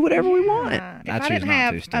drink, we can do whatever we want. If I choose didn't not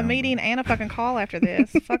have to a still. meeting and a fucking call after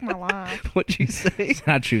this, fuck my life. What'd you say?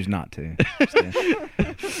 I choose not to.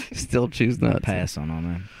 Still choose not to. Pass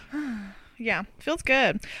on that. Yeah, feels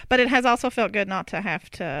good. But it has also felt good not to have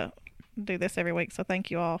to do this every week. So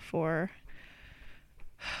thank you all for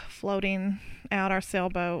floating out our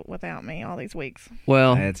sailboat without me all these weeks.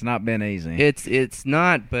 Well, It's not been easy. it's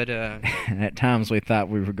not, but At times we thought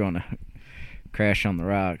we were going to crash on the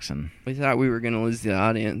rocks, and we thought we were going to lose the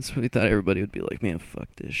audience. We thought everybody would be like, man, fuck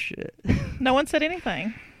this shit. No one said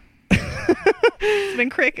anything. It's been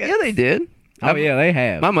crickets. Yeah, they did. yeah, they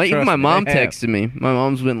have. Even Trust my me, mom they have. texted me. My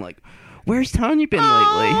mom's been like, where's Tanya been lately?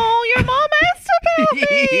 Oh, your mom asked about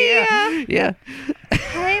me. Yeah.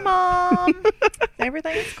 Hey, Mom.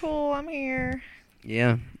 Everything's cool. I'm here.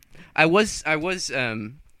 Yeah. I was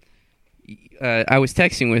texting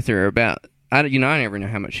with her about, I never know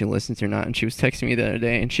how much she listens or not, and she was texting me the other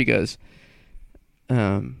day, and she goes,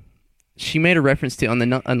 she made a reference to, on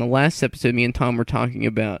the last episode, me and Tom were talking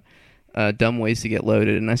about dumb ways to get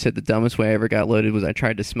loaded, and I said the dumbest way I ever got loaded was I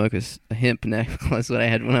tried to smoke a hemp necklace that I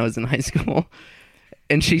had when I was in high school.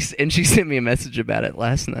 And she sent me a message about it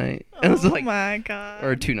last night. And I was like, my God.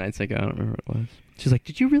 or 2 nights ago, I don't remember what it was. She's like,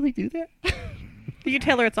 did you really do that? You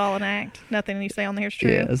tell her it's all an act. Nothing you say on there is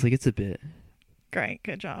true. Yeah, I was like, it's a bit. Great.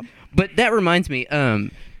 Good job. But that reminds me, I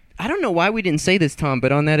don't know why we didn't say this, Tom,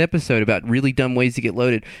 but on that episode about really dumb ways to get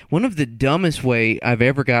loaded, one of the dumbest way I've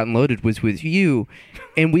ever gotten loaded was with you,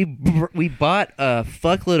 and we bought a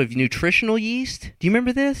fuckload of nutritional yeast. Do you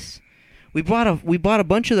remember this? We bought a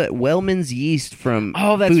bunch of that Wellman's yeast from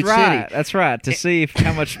Oh, that's Food right. City. That's right. To see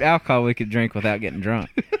how much alcohol we could drink without getting drunk.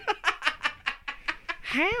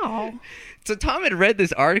 How? So Tom had read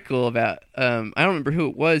this article about I don't remember who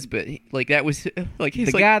it was, but that was like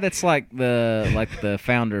he's The guy that's like the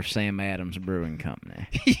founder of Sam Adams Brewing Company.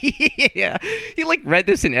 yeah, he read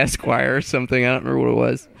this in Esquire or something. I don't remember what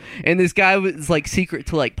it was. And this guy was secret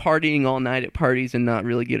to partying all night at parties and not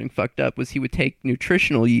really getting fucked up was he would take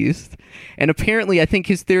nutritional yeast, and apparently I think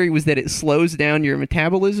his theory was that it slows down your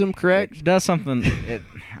metabolism. Correct? It does something.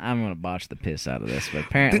 I'm gonna botch the piss out of this, but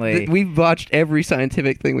apparently We've botched every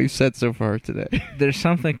scientific thing we've said so far today. there's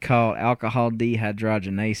something called alcohol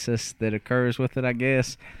dehydrogenasis that occurs with it, I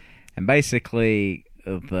guess. And basically,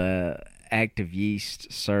 the active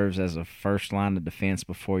yeast serves as a first line of defense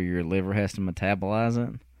before your liver has to metabolize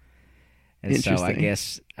it. And so I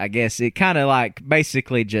guess it kind of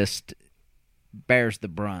basically just bears the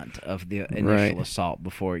brunt of the initial assault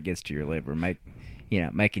before it gets to your liver,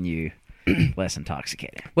 making you less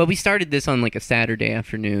intoxicated. Well, we started this on a Saturday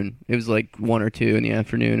afternoon. It was 1 or 2 in the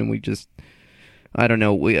afternoon, and we just, I don't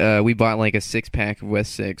know, we bought a 6-pack of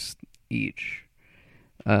West 6 each,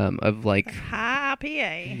 of High PA.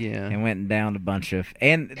 yeah. And went and downed a bunch of.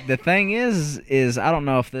 And the thing is I don't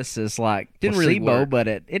know if this is Didn't really placebo, work. but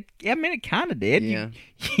it kind of did. Yeah.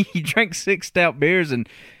 You drank 6 stout beers and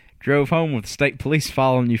drove home with state police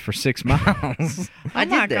following you for 6 miles. Oh my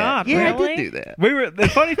God, Yeah, really? I did do that. We were the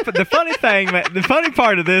funny thing, man, the funny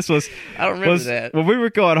part of this was I don't remember that. when we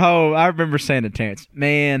were going home. I remember saying to Terrence,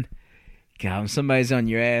 "Man, God, when somebody's on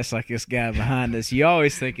your ass like this guy behind us, you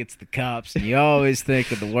always think it's the cops, and you always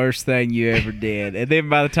think of the worst thing you ever did. And then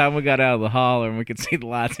by the time we got out of the holler and we could see the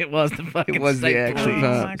lights, it was the fucking It was the state actual police.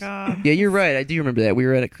 Oh cops. my God. Yeah, you're right. I do remember that. We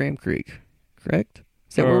were at Cram Creek, correct?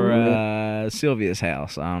 Is that where we were at? Sylvia's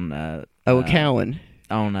house on Cowan.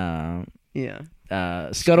 on Yeah.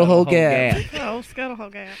 Scuttle Hole Gap. Oh,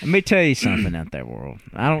 Scuttlehole Gap. Let me tell you something out there, world.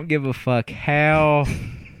 I don't give a fuck how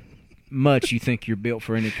much you think you're built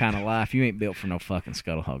for any kind of life. You ain't built for no fucking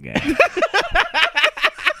Scuttlehole Gap.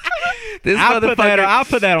 This I'll put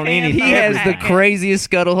that on And any. He has the Okay. craziest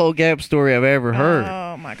Scuttle Hole Gap story I've ever heard.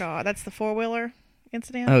 Oh my God. That's the 4-wheeler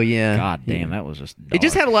incident? Oh yeah. God damn, Yeah. that was just. It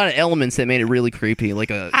just dark. had a lot of elements that made it really creepy, like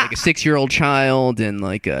a 6-year-old child, and it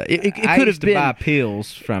I could have used to been. buy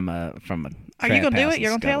pills from a. Are you trap gonna do house it?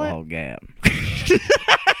 You're in gonna tell it? Scuttlehole Gap.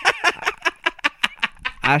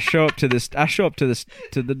 I show up to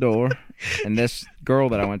the door, and this girl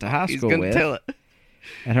that I went to high He's school gonna with, tell it.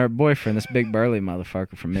 and her boyfriend, this big burly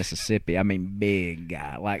motherfucker from Mississippi. I mean, big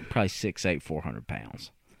guy, probably 6'8", 400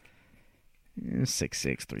 pounds.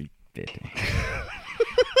 6'6", 350.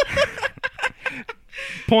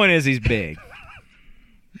 Point is, he's big.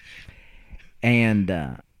 And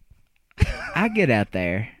I get out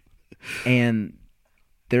there, and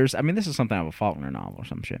this is something out of a Faulkner novel or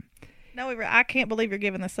some shit. No, I can't believe you're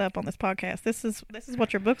giving this up on this podcast. This is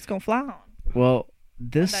what your book's gonna fly on Well,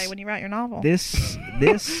 one day when you write your novel. this,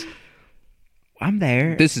 I'm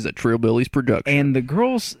there. This is a Trill Billy's production. And the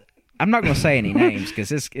girls, I'm not gonna say any names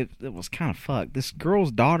because it was kind of fucked. This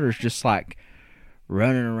girl's daughter's just like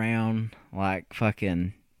running around like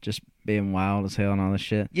fucking just being wild as hell and all this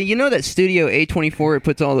shit. Yeah, you know that Studio A24 it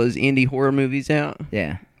puts all those indie horror movies out?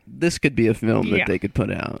 Yeah. This could be a film Yeah. that they could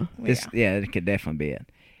put out. Yeah, it could definitely be it.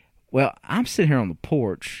 Well, I'm sitting here on the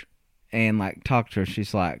porch and like talk to her.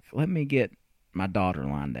 She's like, "Let me get my daughter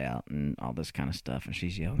lined out and all this kind of stuff," and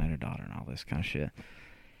she's yelling at her daughter and all this kind of shit.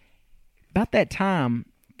 About that time,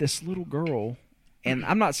 this little girl, and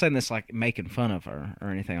I'm not saying this like making fun of her or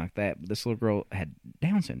anything like that, but this little girl had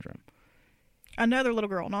Down syndrome. Another little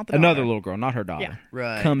girl, not the Another daughter. little girl, not her daughter, Yeah.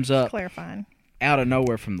 Right. comes up Clarifying. out of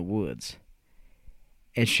nowhere from the woods,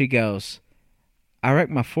 and she goes, "I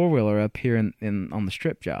wrecked my 4-wheeler up here in on the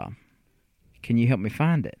strip job. Can you help me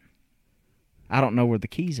find it? I don't know where the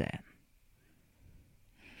key's at."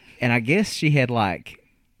 And I guess she had like,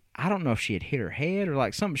 I don't know if she had hit her head or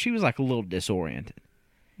like something. She was like a little disoriented.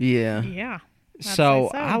 Yeah. Yeah. I'd So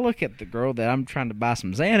say so. I look at the girl that I'm trying to buy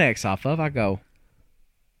some Xanax off of. I go,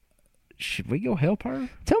 "Should we go help her?"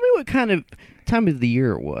 Tell me what kind of time of the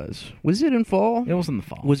year it was. Was it in fall? It was in the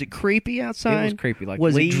fall. Was it creepy outside? It was creepy. Like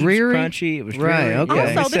Was it leaves, dreary? crunchy. It was Right, dreary. okay.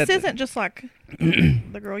 Yeah, Also, they this said isn't just like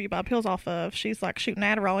the girl you buy pills off of. She's like shooting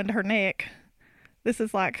Adderall into her neck. This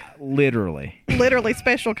is like literally. literally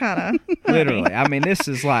special kind of. Literally. I mean, this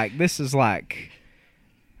is like,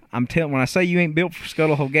 I'm telling, when I say you ain't built for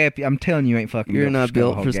Scuttle Hole Gap, I'm telling you ain't fucking You're built not for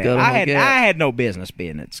built Scuttle for Hole Gap. Scuttle Hole Gap. I had no business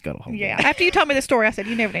being at Scuttle Hole Yeah. Gap. After you told me the story, I said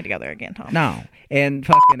you never need to go there again, Tom. No. And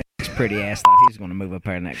fucking pretty ass thought he was going to move up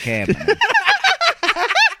there in that cabin. It's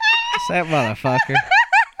that motherfucker.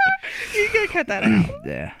 You gotta cut that out.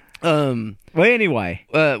 Yeah. Um. Well, anyway.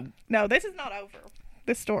 No, this is not over.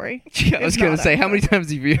 This story. I was gonna not say, how over. many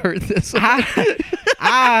times have you heard this?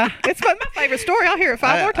 I It's my favorite story. I'll hear it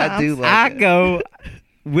five more times. I do like I it. go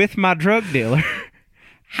with my drug dealer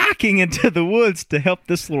hiking into the woods to help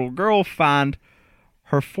this little girl find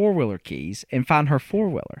her 4-wheeler keys and find her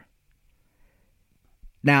 4-wheeler.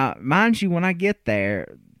 Now, mind you, when I get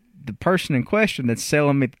there, the person in question that's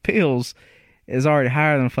selling me the pills is already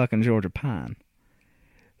higher than a fucking Georgia pine.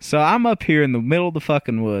 So I'm up here in the middle of the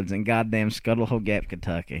fucking woods in goddamn Scuttle Hole Gap,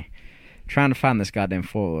 Kentucky, trying to find this goddamn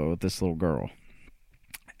 4-wheeler with this little girl.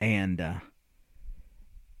 And,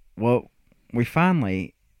 well, we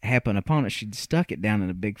finally happened upon it. She'd stuck it down in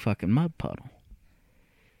a big fucking mud puddle.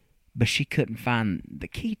 But she couldn't find the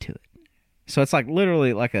key to it. So it's like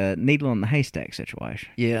literally like a needle in the haystack situation.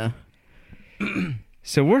 Yeah.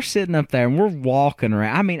 So we're sitting up there and we're walking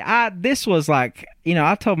around. I mean, this was like, you know,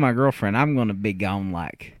 I told my girlfriend I'm going to be gone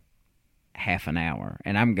like half an hour,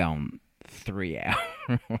 and I'm gone 3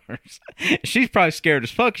 hours. She's probably scared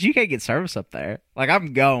as fuck because you can't get service up there. Like,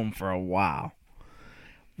 I'm gone for a while.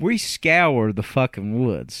 We scour the fucking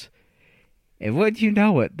woods. And wouldn't you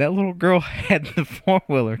know it, that little girl had the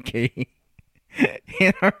 4-wheeler key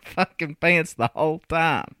in her fucking pants the whole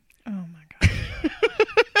time. Oh my god.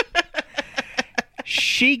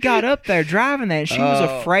 She got up there driving that, and she was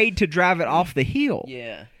afraid to drive it off the hill.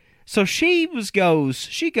 Yeah. So she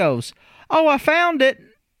goes, "Oh, I found it,"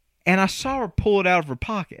 and I saw her pull it out of her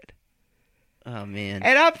pocket. Oh man.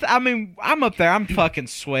 And I'm up there, I'm fucking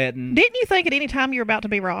sweating. Didn't you think at any time you were about to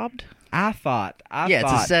be robbed? I thought, Yeah,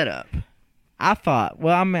 it's a setup. I thought,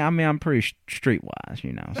 well, I mean, I'm pretty streetwise,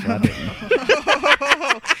 you know, so I didn't.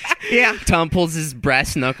 Yeah. Tom pulls his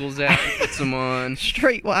brass knuckles out, puts them on.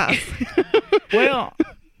 Streetwise. Well,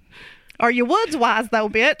 Are you woods wise though,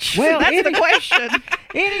 bitch? Well, That's the question.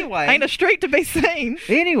 anyway, Ain't a street to be seen.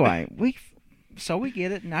 anyway, we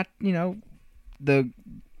get it, and I, you know,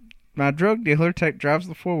 my drug dealer drives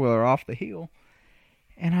the 4-wheeler off the hill,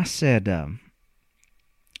 and I said,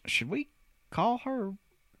 should we call her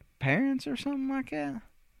parents or something like that?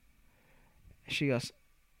 She goes,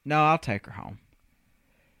 "No, I'll take her home."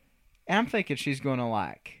 And I'm thinking she's gonna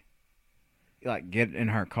like get in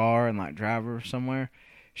her car and like drive her somewhere.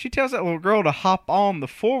 She tells that little girl to hop on the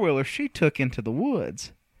 4-wheeler she took into the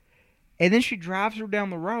woods, and then she drives her down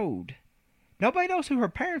the road. Nobody knows who her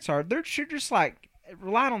parents are. They're just like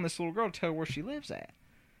relying on this little girl to tell her where she lives at.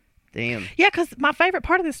 Damn. Yeah, because my favorite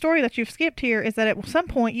part of the story that you've skipped here is that at some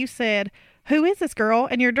point you said, "Who is this girl?"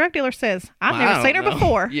 And your drug dealer says, "I've I never don't seen her know.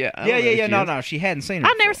 before. Yeah. I don't know who she is. No, she hadn't seen her.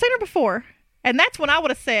 I've never before. seen her before." And that's when I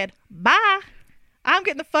would have said, "Bye. I'm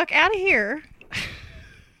getting the fuck out of here."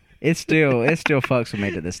 It still fucks with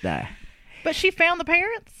me to this day. But she found the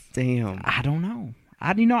parents? Damn. I don't know.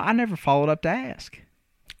 I never followed up to ask.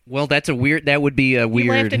 Well, that would be a weird.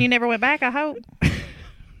 You left and you never went back, I hope.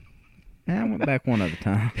 Yeah, I went back one other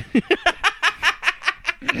time.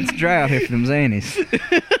 It's dry out here for them Xannies.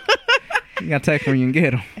 You gotta take them where you can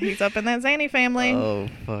get them. He's up in that Zanny family. Oh,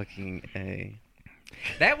 fucking A.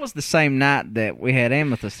 That was the same night that we had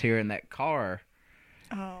Amethyst here, and that car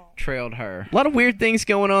Oh. trailed her. A lot of weird things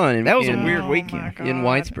going on. That was a in- weird Oh, weekend my in God.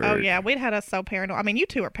 Whitesburg. Oh yeah, we'd had us so paranoid. I mean, you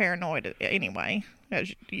two are paranoid anyway,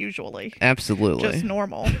 as usually, Absolutely. just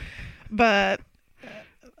normal. But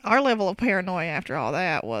our level of paranoia after all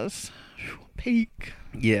that was peak.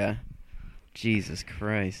 Yeah. Jesus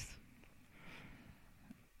Christ.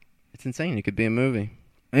 It's insane. It could be a movie.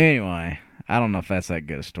 Anyway, I don't know if that's that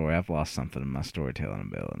good a story. I've lost something in my storytelling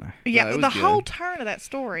ability. Yeah, it was the good. whole turn of that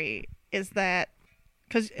story is that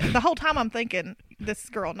because the whole time I'm thinking this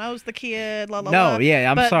girl knows the kid. La la No, la. yeah,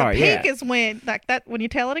 I'm but sorry, The peak yeah. is when like that when you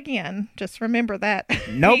tell it again. Just remember that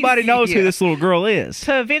Nobody He's- knows who yeah. this little girl is.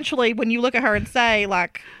 To eventually, when you look at her and say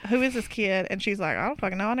like, "Who is this kid?" and she's like, "I don't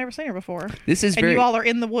fucking know. I've never seen her before." This is And very. you all are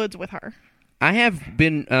in the woods with her. I have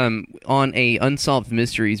been on a Unsolved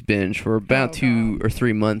Mysteries binge for about Oh, 2 or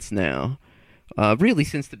 3 months now. Really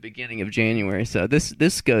since the beginning of January. So this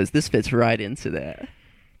fits right into that.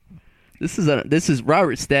 This is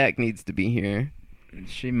Robert Stack needs to be here.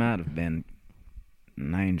 She might have been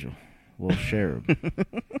an angel, little cherub.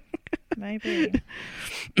 Maybe.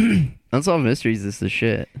 Unsolved Mysteries is the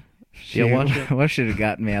shit. She, Yeah, watch it. What should have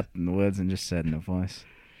gotten me out in the woods and just said in a voice,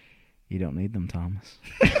 "You don't need them, Thomas.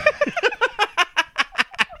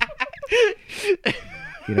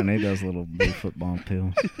 You don't need those little blue football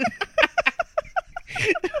pills.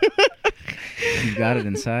 You've got it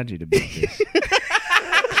inside you to beat this."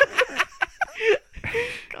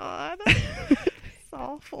 God, it's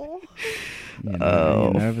awful. You know,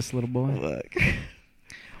 Oh. you nervous little boy? Look.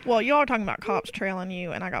 Well, you all are talking about cops trailing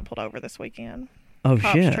you, and I got pulled over this weekend. Oh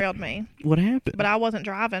Cops shit. trailed me, What happened? but I wasn't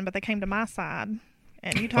driving. But they came to my side,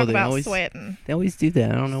 and you talk they about always- sweating. They always do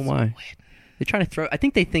that. I don't know why. They try to throw. I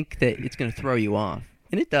think they think that it's going to throw you off,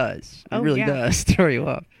 and it does. It Oh, really yeah. does throw you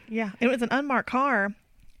off. Yeah, it was an unmarked car,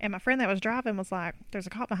 and my friend that was driving was like, "There's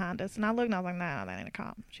a cop behind us," and I looked and I was like, "No, that ain't a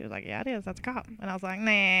cop." She was like, "Yeah, it is. That's a cop," and I was like, "Nah,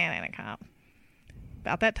 that ain't a cop."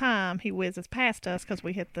 About that time, he whizzes past us because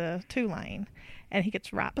we hit the 2-lane, and he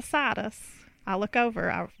gets right beside us. I look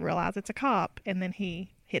over, I realize it's a cop, and then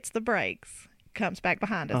he hits the brakes, comes back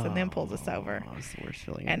behind us, and then pulls us over. Oh, it's the worst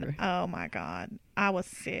feeling And ever. oh my God, I was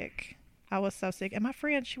sick. I was so sick. And my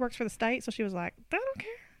friend, she works for the state, so she was like, "I don't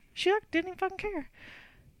care." She like didn't even fucking care.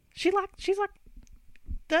 She's like,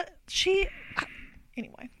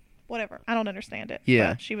 anyway, whatever. I don't understand it.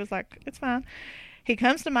 Yeah. But she was like, "It's fine." He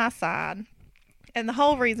comes to my side, and the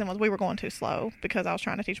whole reason was we were going too slow because I was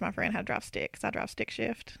trying to teach my friend how to drive stick. 'Cause I drive stick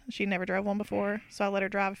shift. She never drove one before, so I let her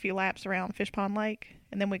drive a few laps around Fish Pond Lake,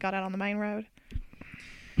 and then we got out on the main road.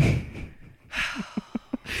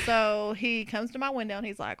 So he comes to my window and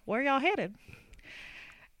he's like, "Where y'all headed?"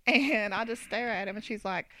 And I just stare at him, and she's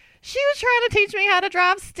like, "She was trying to teach me how to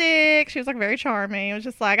drive stick." She was like very charming. It was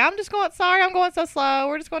just like, I'm going so slow.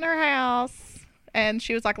 We're just going to her house." And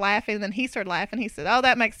she was like laughing. And then he started laughing. He said, "Oh,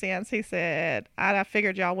 that makes sense." He said, I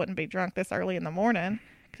figured y'all wouldn't be drunk this early in the morning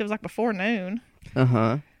because it was like before noon.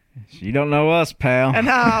 Uh-huh. You don't know us, pal. And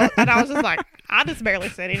I was just like, I just barely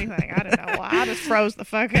said anything. I didn't know why. I just froze the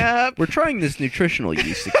fuck up. We're trying this nutritional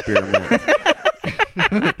use experiment.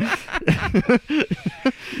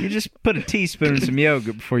 You just put a teaspoon in some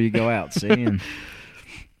yogurt before you go out, see? And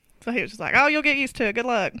So he was just like, "Oh, you'll get used to it. Good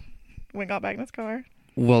luck." We got back in his car.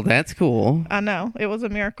 Well, that's cool. I know. It was a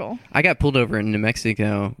miracle. I got pulled over in New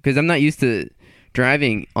Mexico because I'm not used to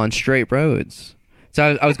driving on straight roads.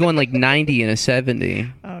 So I was going like 90 and a 70.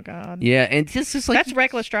 Oh, God. Yeah, and just like That's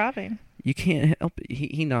reckless driving. you can't help it.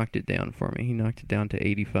 He knocked it down for me. He knocked it down to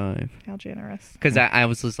 85. How generous. Because I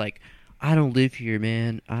was just like, I don't live here,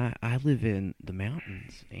 man. I live in the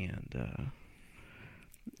mountains,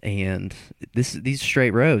 and these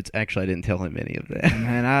straight roads. Actually, I didn't tell him any of that.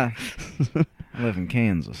 man, I live in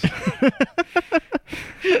Kansas. I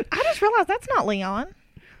just realized that's not Leon.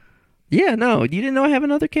 Yeah, no, you didn't know I have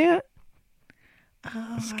another cat?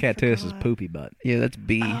 Oh, This I cat to us is forgot. Poopy Butt. Yeah, that's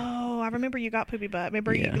B. Oh, I remember you got Poopy Butt.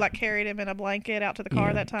 Remember Yeah. you like carried him in a blanket out to the car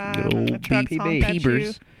Yeah, that time? good And the old trucks PB. honked at you.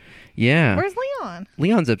 Peebers. Yeah. Where's Leon?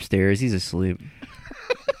 Leon's upstairs. He's asleep.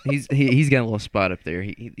 He's got a little spot up there.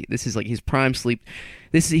 This is like his prime sleep.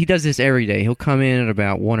 He does this every day. He'll come in at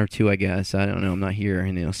about 1 or 2, I guess. I don't know. I'm not here,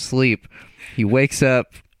 and he'll sleep. He wakes up.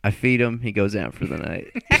 I feed him. He goes out for the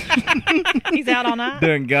night. He's out all night.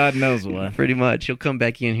 Doing God knows what. Pretty much. He'll come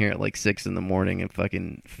back in here at like 6 in the morning and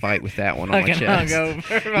fucking fight with that one on my Fucking chest.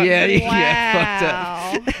 hungover.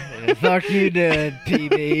 Yeah, fucked up. Fuck you, did,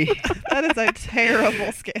 PB. That is a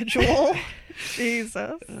terrible schedule.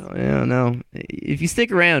 Jesus. Oh, yeah, no. If you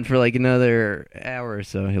stick around for like another hour or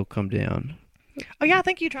so, he'll come down. Oh yeah, I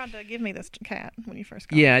think you tried to give me this cat when you first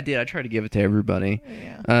got Yeah, I did. I tried to give it to everybody. it.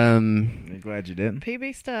 Yeah. I'm glad you didn't.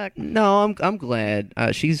 PB stuck. No, I'm glad.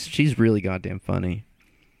 She's really goddamn funny.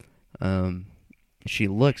 She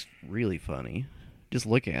looks really funny. Just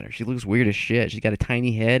look at her. She looks weird as shit. She's got a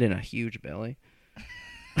tiny head and a huge belly.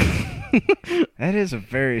 That is a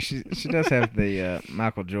very. She does have the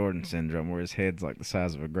Michael Jordan syndrome, where his head's like the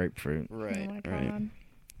size of a grapefruit. Right. Oh my Right. God.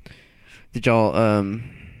 Did y'all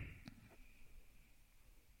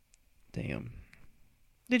Damn.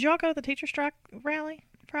 Did y'all go to the teacher strike rally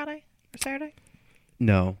Friday or Saturday?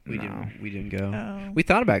 No, we No. didn't. We didn't go. Oh. We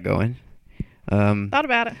thought about going. Thought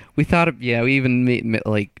about it. We thought of, yeah. We even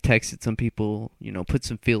like texted some people. Put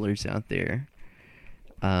some feelers out there.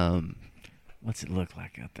 What's it look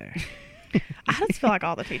like out there? I just feel like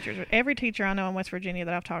all the teachers, every teacher I know in West Virginia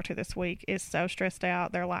that I've talked to this week is so stressed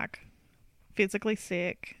out. They're like physically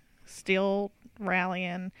sick, still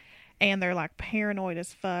rallying, and they're like paranoid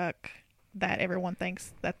as fuck that everyone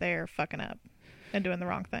thinks that they're fucking up and doing the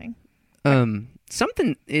wrong thing.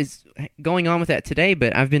 Something is going on with that today,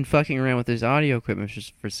 but I've been fucking around with this audio equipment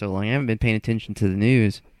just for so long. I haven't been paying attention to the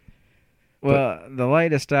news. Well, the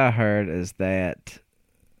latest I heard is that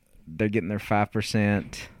they're getting their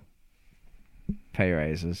 5% pay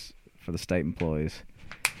raises for the state employees.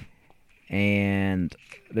 And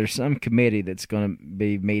there's some committee that's going to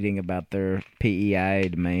be meeting about their PEI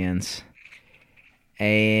demands.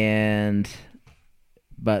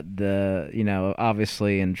 But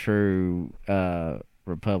obviously in true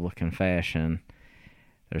Republican fashion,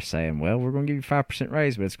 they're saying, well, we're going to give you 5%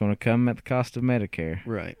 raise, but it's going to come at the cost of Medicare.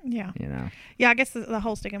 Right. Yeah. Yeah, I guess the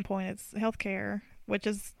whole sticking point is healthcare, which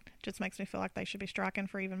is just makes me feel like they should be striking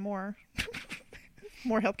for even more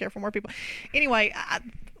healthcare for more people. Anyway,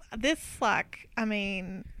 this whole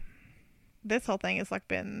thing has like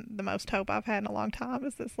been the most hope I've had in a long time.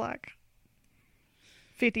 Is this like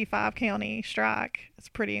 55 county strike? It's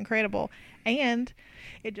pretty incredible, and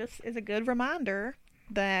it just is a good reminder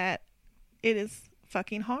that it is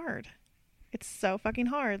fucking hard. It's so fucking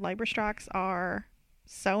hard. Labor strikes are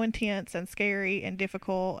so intense and scary and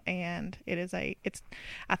difficult, and I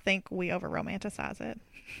think we over romanticize it.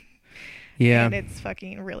 Yeah. And it's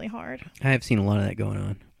fucking really hard. I have seen a lot of that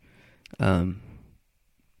going on.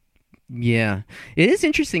 Yeah. It is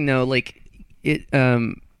interesting though, like it's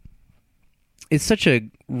such a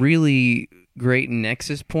really great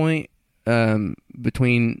nexus point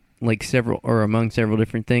between like among several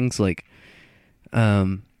different things. Like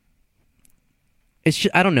it's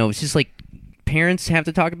just, I don't know, it's just like parents have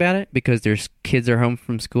to talk about it because their kids are home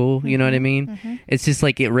from school, you know what I mean? Mm-hmm. It's just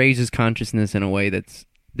like it raises consciousness in a way that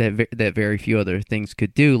very few other things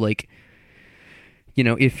could do. Like,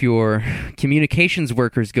 if your communications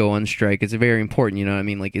workers go on strike, it's very important, you know what I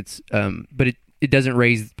mean? Like it's but it doesn't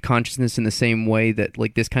raise consciousness in the same way that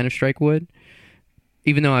like this kind of strike would.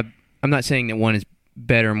 Even though I'm not saying that one is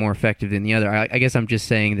better or more effective than the other. I guess I'm just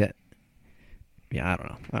saying that. Yeah, I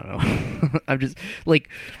don't know. I'm just like.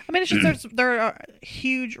 I mean, it's just there are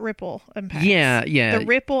huge ripple impacts. Yeah. The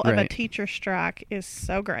ripple of a right. teacher strike is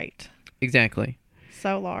so great. Exactly.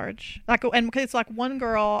 So large. And it's like one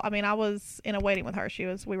girl. I mean, I was in a wedding with her.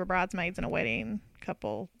 We were bridesmaids in a wedding a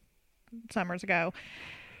couple summers ago.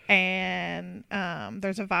 And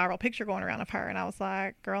there's a viral picture going around of her, and I was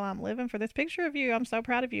like, "Girl, I'm living for this picture of you. I'm so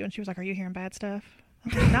proud of you." And she was like, "Are you hearing bad stuff?" I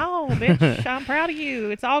was like, "No, bitch, I'm proud of you.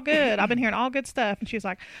 It's all good. I've been hearing all good stuff." And she was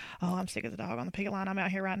like, "Oh, I'm sick as a dog on the picket line. I'm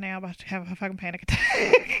out here right now about to have a fucking panic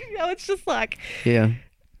attack." It's just like, Yeah.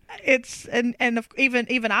 it's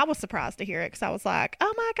even I was surprised to hear it because I was like,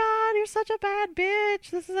 "Oh my God, you're such a bad bitch.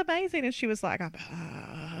 This is amazing." And she was like,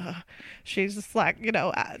 she's just like,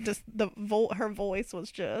 just her voice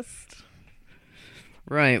was just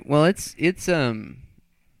Right. Well, it's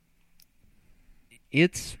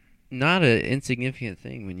not an insignificant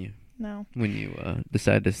thing when you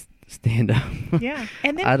decide to stand up. yeah.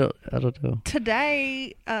 And then I don't know.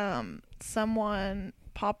 today, someone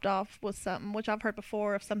popped off with something which I've heard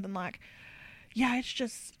before of something like, "Yeah, it's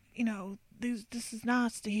just this is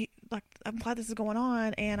nice to like. I'm glad this is going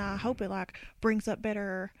on, and I hope it like brings up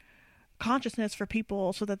better consciousness for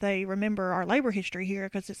people so that they remember our labor history here,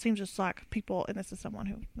 because it seems just like people," and this is someone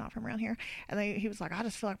who's not from around here, and he was like, "I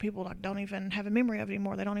just feel like people like don't even have a memory of it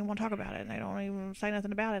anymore. They don't even want to talk about it, and they don't even say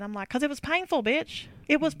nothing about it." I'm like, "Because it was painful, bitch.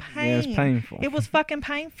 It was pain. Yeah, it's painful. It was fucking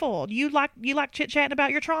painful. You like chit-chatting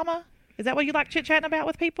about your trauma? Is that what you like chit-chatting about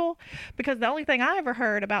with people?" Because the only thing I ever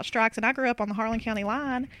heard about strikes, and I grew up on the Harlan County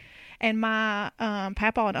line, and my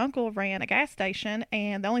papa and uncle ran a gas station,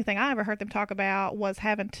 and the only thing I ever heard them talk about was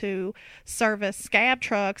having to service scab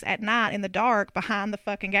trucks at night in the dark behind the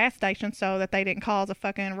fucking gas station so that they didn't cause a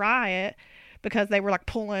fucking riot because they were like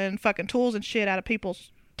pulling fucking tools and shit out of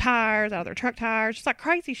people's tires, out of their truck tires, just like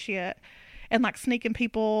crazy shit, and like sneaking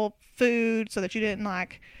people food so that you didn't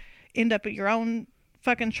like end up at your own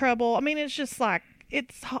fucking trouble. I mean, it's just like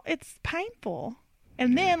it's painful.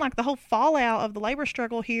 And then like the whole fallout of the labor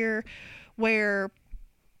struggle here, where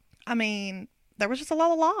I mean, there was just a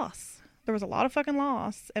lot of loss. There was a lot of fucking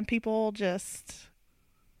loss, and people just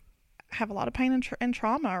have a lot of pain and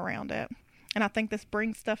trauma around it. And I think this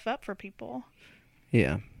brings stuff up for people.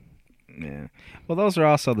 Yeah. Yeah. Well, those are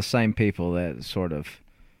also the same people that sort of,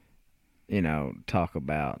 talk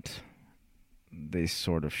about these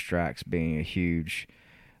sort of strikes being a huge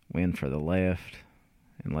win for the left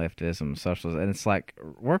and leftism, socialism. And it's like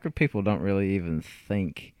working people don't really even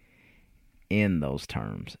think in those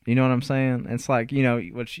terms. You know what I'm saying? It's like,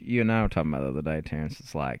 what you and I were talking about the other day, Terrence.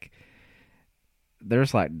 It's like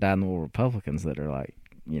there's like dyed-in-the-wool Republicans that are like,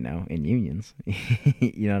 in unions.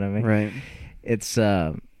 You know what I mean? Right. It's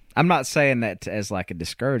I'm not saying that as like a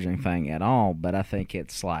discouraging thing at all, but I think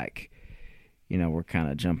it's like, we're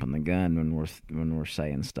kind of jumping the gun when we're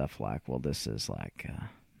saying stuff like, well, this is like,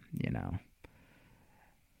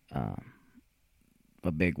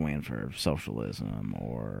 a big win for socialism,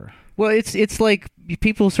 or Well, it's like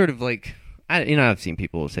people sort of like I've seen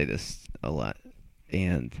people say this a lot,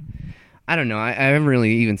 and I don't know. I haven't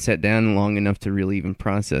really even sat down long enough to really even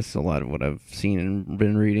process a lot of what I've seen and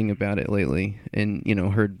been reading about it lately, and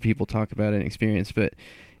heard people talk about it and experience. But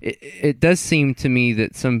it does seem to me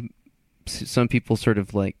that some people sort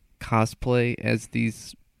of like cosplay as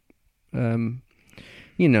these,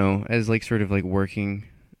 as like sort of like working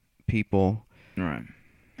people. right.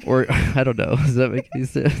 Or I don't know. Does that make any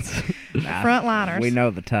sense? Frontliners. We know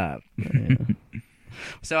the type. Yeah.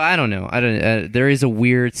 So I don't know. There is a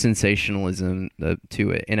weird sensationalism to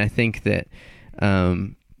it, and I think that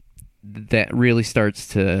that really starts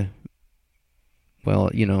to, well,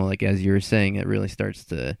 like as you were saying, it really starts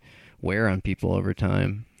to wear on people over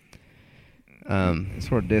time. It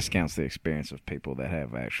sort of discounts the experience of people that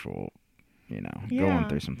have actual, going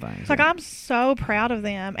through some things. It's like I'm so proud of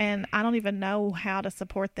them, and I don't even know how to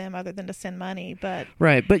support them other than to send money. But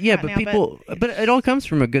right, but yeah, right but now, people, but it all comes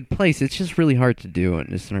from a good place. It's just really hard to do in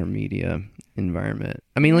just in our media environment.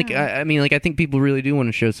 I mean, Yeah. I think people really do want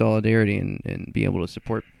to show solidarity and be able to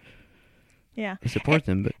support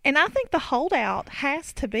them. But and I think the holdout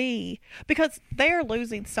has to be because they're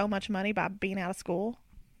losing so much money by being out of school.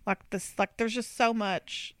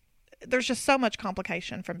 There's just so much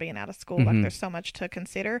complication from being out of school. Mm-hmm. Like there's so much to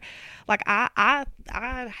consider. Like I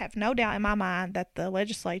have no doubt in my mind that the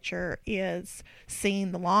legislature is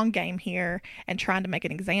seeing the long game here and trying to make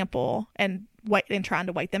an example and trying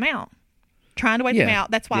to wait them out.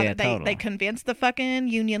 That's why they convinced the fucking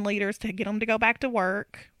union leaders to get them to go back to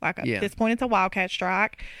work. Like at this point, it's a wildcat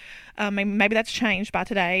strike. Maybe that's changed by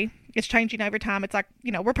today. It's changing every time. It's like,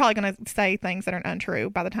 we're probably going to say things that are untrue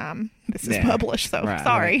by the time this is published. So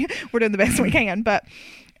sorry, we're doing the best we can. But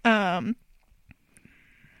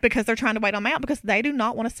because they're trying to wait them out because they do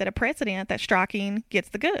not want to set a precedent that striking gets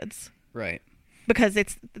the goods. right. Because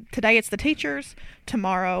today it's the teachers,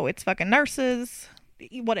 tomorrow it's fucking nurses,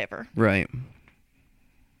 whatever. Right.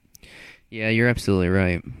 Yeah, you're absolutely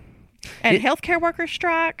right. And healthcare workers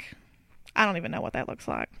strike, I don't even know what that looks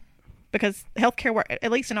like. Because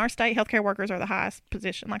at least in our state, healthcare workers are the highest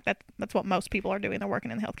position. Like that's what most people are doing. They're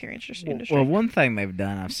working in the healthcare industry. Well, one thing they've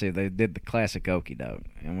done, I've seen, they did the classic okie doke,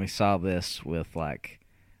 and we saw this with like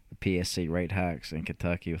the PSC rate hikes in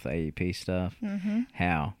Kentucky with the AEP stuff. Mm-hmm.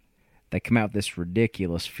 How they come out with this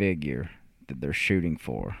ridiculous figure that they're shooting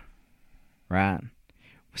for, right?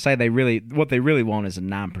 Say what they really want is a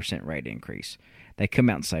 9% rate increase. They come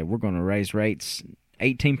out and say we're going to raise rates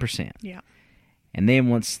 18%. Yeah. And then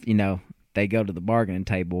once, they go to the bargaining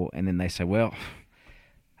table and then they say, well,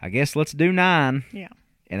 I guess let's do 9. Yeah.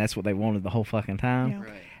 And that's what they wanted the whole fucking time. Yeah.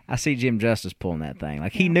 Right. I see Jim Justice pulling that thing.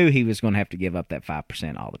 Like, he knew he was going to have to give up that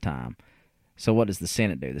 5% all the time. So what does the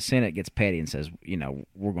Senate do? The Senate gets petty and says,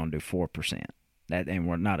 we're going to do 4%. And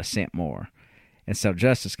we're not a cent more. And so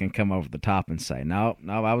Justice can come over the top and say, no,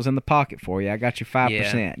 I was in the pocket for you. I got you 5%.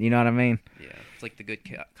 Yeah. You know what I mean? Yeah, it's like the good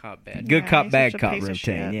cop, bad Good cop, he's bad such a cop piece of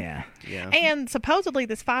routine. shit. Yeah. Yeah. And supposedly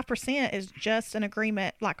this 5% is just an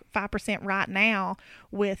agreement, like 5% right now,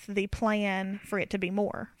 with the plan for it to be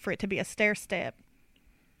more, for it to be a stair step.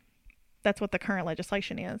 That's what the current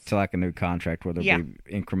legislation is. So like a new contract where there'll be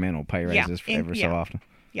incremental pay raises for every so often.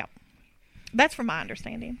 Yep. That's from my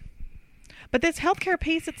understanding. But this healthcare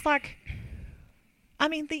piece, it's like, I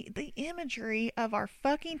mean, the imagery of our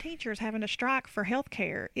fucking teachers having to strike for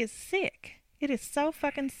healthcare is sick. It is so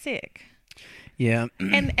fucking sick. Yeah.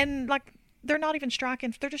 And like, they're not even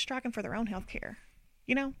striking. They're just striking for their own health care.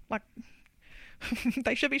 You know, like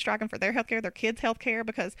they should be striking for their health care, their kids' health care,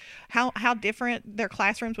 because how different their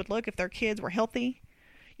classrooms would look if their kids were healthy.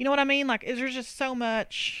 You know what I mean? Like, there's just so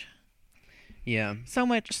much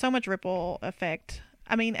ripple effect.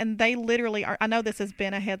 I mean, and they literally are. I know this has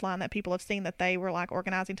been a headline that people have seen, that they were like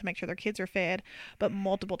organizing to make sure their kids are fed, but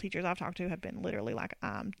multiple teachers I've talked to have been literally like,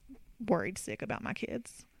 I'm worried sick about my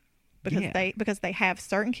kids. Because they have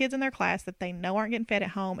certain kids in their class that they know aren't getting fed at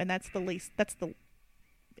home, and that's the least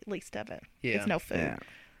of it. Yeah. It's no food. Yeah.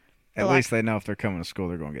 At least they know if they're coming to school,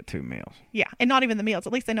 they're going to get 2 meals. Yeah, and not even the meals.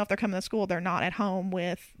 At least they know if they're coming to school, they're not at home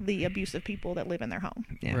with the abusive people that live in their home.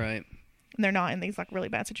 Yeah. Right. And they're not in these like really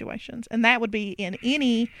bad situations. And that would be in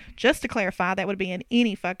any, just to clarify, that would be in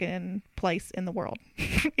any fucking place in the world,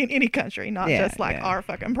 in any country, not just like our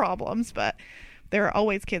fucking problems. But there are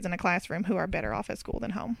always kids in a classroom who are better off at school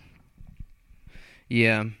than home.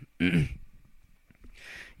 Yeah.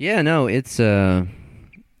 Yeah, no, it's a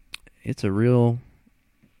real...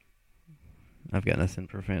 I've got nothing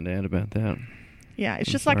profound to add about that. Yeah, it's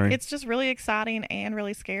just like, it's just really exciting and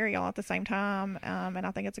really scary all at the same time. And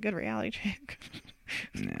I think it's a good reality check.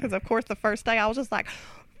 Because, of course, the first day I was just like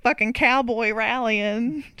fucking cowboy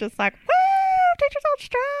rallying, just like, woo, teachers on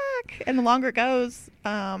strike. And the longer it goes,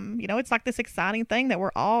 you know, it's like this exciting thing that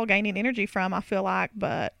we're all gaining energy from, I feel like.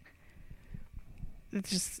 But it's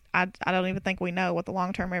just, I don't even think we know what the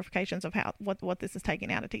long-term ramifications of what this is taking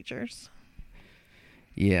out of teachers.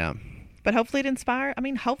 Yeah. But hopefully it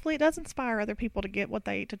does inspire other people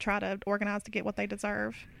to try to organize to get what they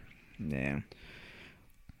deserve. Yeah.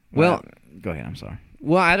 Well, go ahead. I'm sorry.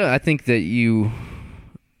 Well, I think that you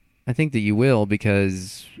will,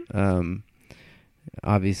 because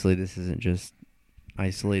obviously this isn't just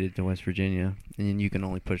isolated to West Virginia, and you can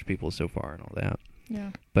only push people so far and all that.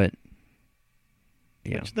 Yeah. But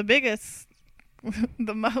yeah. Which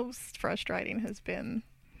the most frustrating has been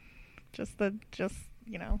just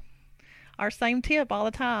you know, our same tip all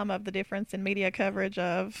the time of the difference in media coverage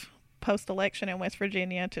of post-election in West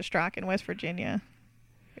Virginia to strike in West Virginia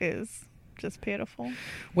is just pitiful.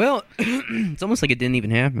 Well, it's almost like it didn't even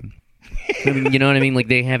happen. I mean, you know what I mean? Like,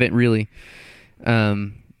 they haven't really...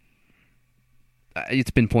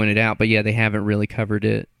 it's been pointed out, but yeah, they haven't really covered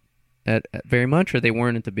it at very much, or they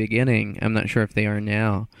weren't at the beginning. I'm not sure if they are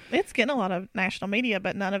now. It's getting a lot of national media,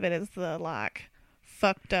 but none of it is the, like,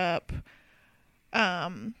 fucked up...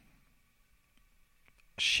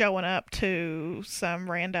 showing up to some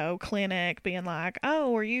rando clinic being like,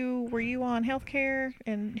 oh, were you on healthcare,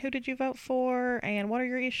 and who did you vote for, and what are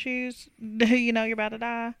your issues, do you know you're about to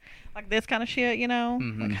die, like this kind of shit, you know.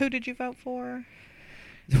 Mm-hmm. Like, who did you vote for?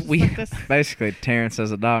 We basically Terrence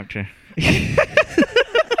as a doctor.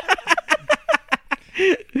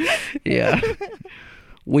 Yeah.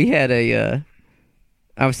 We had I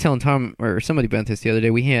was telling Tom or somebody about this the other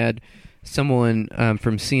day. We had someone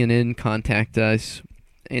from CNN contact us,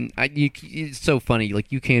 and it's so funny.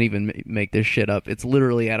 Like, you can't even make this shit up. It's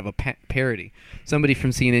literally out of a parody. Somebody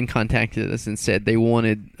from CNN contacted us and said they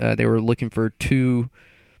were looking for 2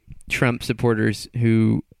 Trump supporters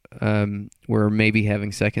who were maybe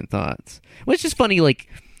having second thoughts. Well, it's just funny. Like,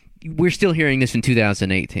 we're still hearing this in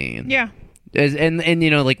 2018. Yeah. And you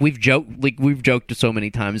know, like, we've joked so many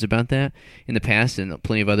times about that in the past, and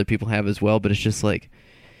plenty of other people have as well. But it's just like,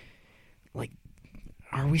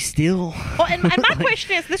 are we still? Well, and my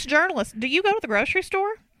question is, this journalist, do you go to the grocery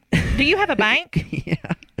store? Do you have a bank? Yeah.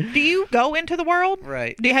 Do you go into the world?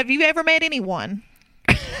 Right. Have you ever met anyone?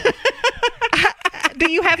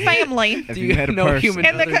 Do you have family? Have you had a person?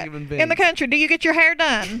 In the country? Do you get your hair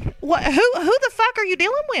done? Who the fuck are you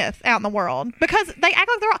dealing with out in the world? Because they act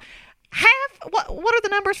like they're all... What are the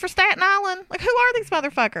numbers for Staten Island? Like, who are these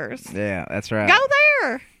motherfuckers? Yeah, that's right. Go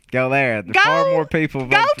there. Go there. Far more people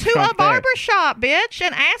go vote for to Trump a barber shop, bitch,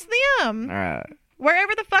 and ask them. All right.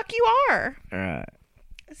 Wherever the fuck you are. All right.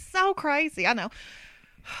 It's so crazy. I know.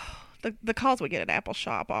 The calls we get at Apple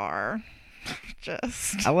Shop are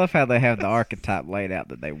just... I love how they have the archetype laid out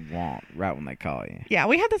that they want right when they call you. Yeah,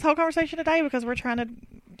 we had this whole conversation today because we're trying to...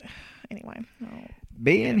 Anyway.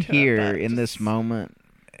 Being here in this moment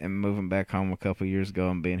and moving back home a couple years ago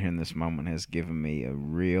and being here in this moment has given me a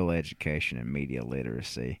real education in media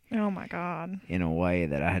literacy. Oh, my God. In a way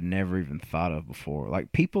that I had never even thought of before.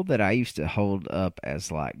 Like, people that I used to hold up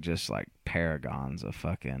as, like, just, like, paragons of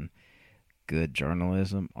fucking good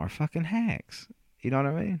journalism are fucking hacks. You know what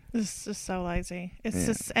I mean? It's just so lazy. It's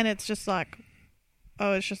just, and it's just like,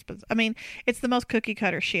 oh, it's just, I mean, it's the most cookie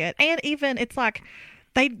cutter shit. And even, it's like,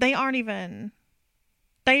 they aren't even...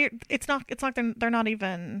 It's like they're not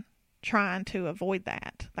even trying to avoid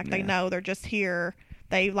that. Like, they know they're just here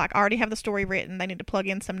They like already have the story written. They need to plug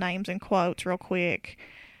in some names and quotes real quick.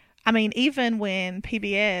 I mean, even when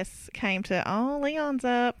PBS came to, oh, Leon's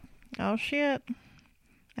up. Oh, shit.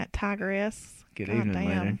 That tigress. Good God evening,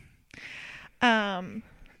 damn. later.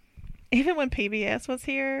 Even when PBS was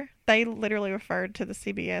here, they literally referred to the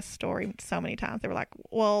CBS story so many times. They were like,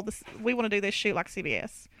 well, we want to do this shoot like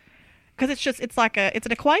CBS. Because it's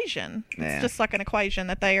an equation. Yeah. It's just like an equation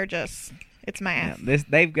that they are just, it's math. Yeah,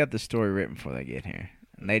 they've got the story written before they get here.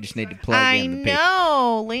 And they just need to plug in the picture. I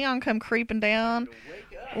know. Leon come creeping down.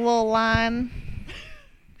 Little line.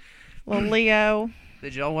 Little Leo.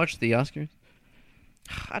 Did y'all watch the Oscars?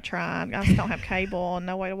 I tried. I just don't have cable and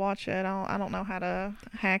no way to watch it. I don't know how to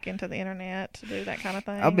hack into the internet to do that kind of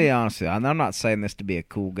thing. I'll be honest with you. I'm not saying this to be a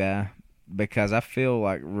cool guy because I feel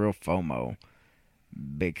like real FOMO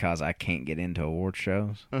because I can't get into award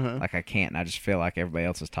shows. Uh-huh. Like I can't, and I just feel like everybody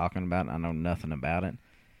else is talking about it and I know nothing about it.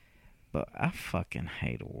 But I fucking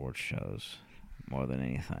hate award shows more than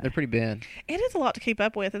anything. They're pretty bad. It is a lot to keep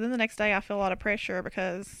up with. And then the next day I feel a lot of pressure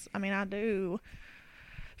because, I mean, I do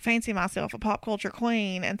fancy myself a pop culture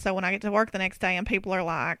queen. And so when I get to work the next day and people are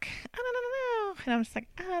like, I don't know. And I'm just like,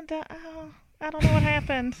 I don't know what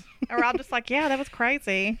happened. Or I'm just like, yeah, that was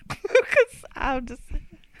crazy. Because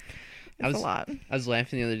it's a lot. I was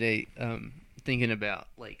laughing the other day, thinking about,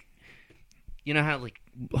 like, you know how, like,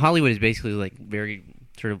 Hollywood is basically, like, very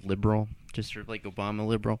sort of liberal, just sort of like Obama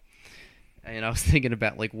liberal. And I was thinking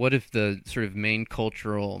about, like, what if the sort of main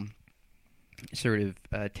cultural sort of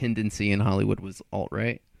tendency in Hollywood was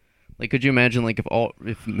alt-right? Like, could you imagine, like,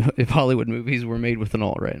 if Hollywood movies were made with an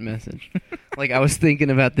alt-right message? Like, I was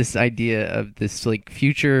thinking about this idea of this, like,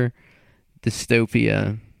 future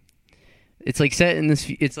dystopia. It's like set in the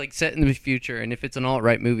future, and if it's an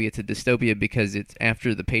alt-right movie, it's a dystopia because it's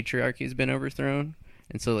after the patriarchy has been overthrown,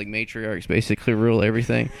 and so like matriarchs basically rule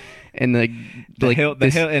everything, and they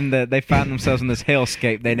find themselves in this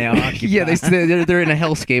hellscape they now occupy. Yeah, they're in a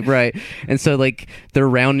hellscape, right? And so like they're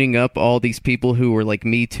rounding up all these people who were like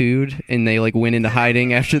Me Too'd, and they like went into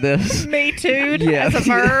hiding after this. Me Too'd as a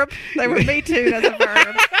verb. They were Me Too'd as a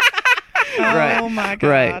verb. Oh my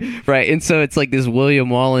god! Right. And so it's like this William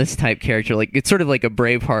Wallace type character. Like it's sort of like a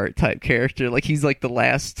Braveheart type character. Like he's like the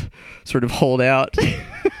last sort of holdout.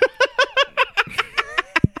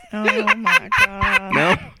 Oh my god!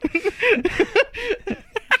 No.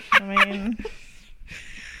 I mean,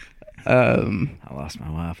 I lost my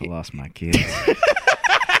wife. I lost my kids.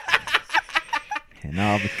 And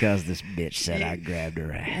all because this bitch said I grabbed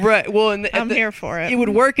her ass. Right. Well, and I'm here for it. It would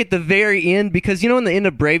work at the very end because, you know, in the end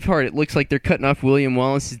of Braveheart, it looks like they're cutting off William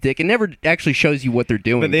Wallace's dick. It never actually shows you what they're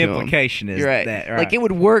doing. But the to implication him. is right. that, right. Like, it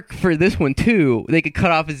would work for this one, too. They could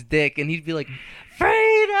cut off his dick, and he'd be like,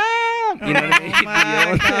 freedom! You know what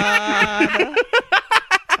I mean?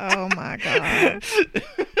 Oh my god!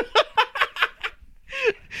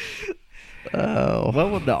 Oh.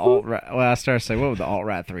 What would the alt-right... Well, I started to say, what would the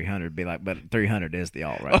alt-right 300 be like? But 300 is the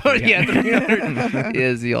alt-right. Oh, yeah, 300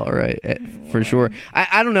 is the alt-right, for sure.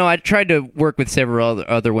 I don't know. I tried to work with several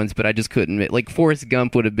other ones, but I just couldn't. Like, Forrest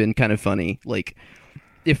Gump would have been kind of funny. Like,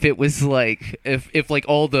 if it was like... If like,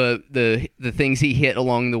 all the things he hit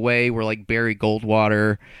along the way were, like, Barry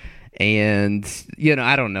Goldwater... And, you know,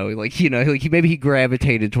 I don't know. Like, you know, like maybe he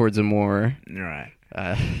gravitated towards a more... Right.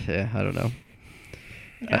 Yeah, I don't know.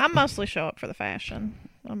 Yeah, I mostly show up for the fashion.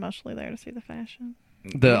 I'm mostly there to see the fashion.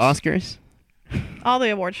 The Oscars? All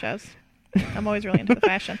the award shows. I'm always really into the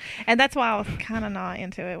fashion. And that's why I was kind of not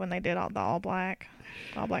into it when they did all black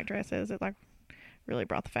dresses. It, like, really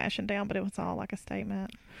brought the fashion down, but it was all like a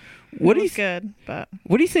statement. What it was good, but...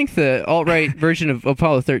 What do you think the alt-right version of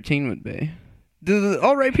Apollo 13 would be? Do the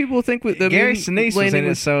alt-right people think with the Gary Sinise was in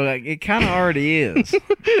it, so like, it kind of already is.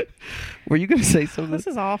 Were you going to say something? This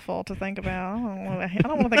is awful to think about. I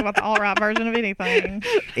don't want to think about the alt-right version of anything.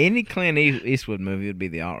 Any Clint Eastwood movie would be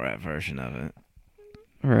the alt-right version of it.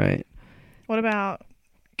 Right. What about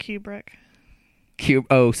Kubrick?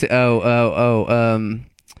 Let's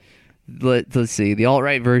see. The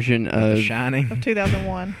alt-right version of The Shining. Of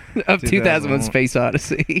 2001. of 2001 Space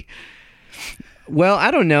Odyssey. Well, I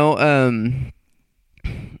don't know.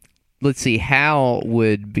 Let's see. Hal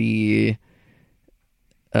would be...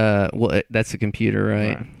 well, that's a computer,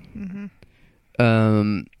 right?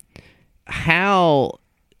 Mm-hmm. Hal...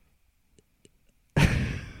 I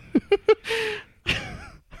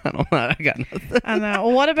don't know. I got nothing. I know.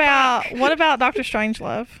 Well, what about Dr.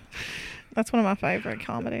 Strangelove? That's one of my favorite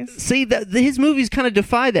comedies. See, his movies kind of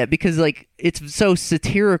defy that because, like, it's so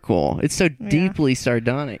satirical. It's so deeply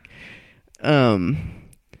sardonic.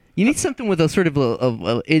 You need something with a sort of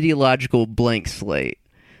a ideological blank slate,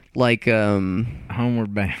 like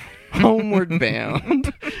Homeward Bound. Homeward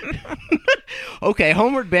Bound. Okay,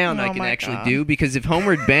 Homeward Bound I Oh can my actually God. do, because if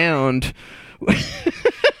Homeward Bound...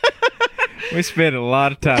 We spent a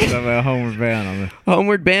lot of time talking about Homeward Bound on this.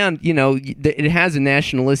 Homeward Bound, it has a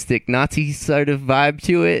nationalistic Nazi sort of vibe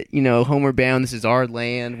to it. Homeward Bound, this is our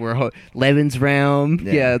land. We're Lebensraum.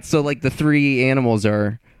 Yeah. Yeah, so like the three animals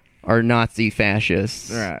are Nazi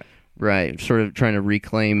fascists. Right. Right, sort of trying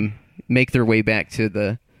to make their way back to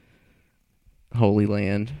the Holy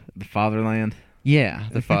Land. The Fatherland. Yeah,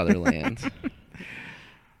 the fatherland.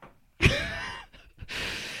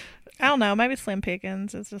 I don't know. Maybe Slim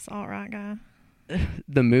Pickens is just all right guy.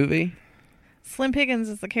 The movie? Slim Pickens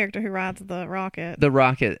is the character who rides the rocket. The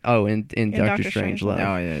rocket. Oh, in Doctor Dr. Strangelove.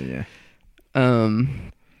 Strangelove. Oh, yeah.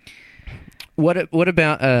 What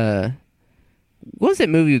about what was that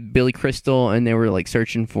movie with Billy Crystal and they were like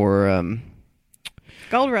searching for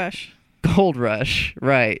Gold Rush. Gold Rush,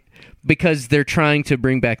 right? Because they're trying to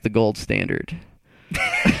bring back the gold standard.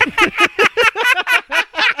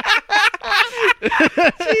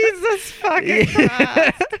 Jesus fucking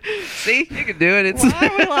Christ. See, you can do it. It's Why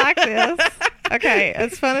do we like this? Okay,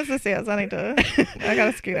 as fun as this is, I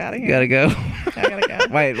gotta scoot out of here. gotta go. I gotta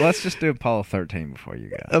go. Wait, let's just do Apollo 13 before you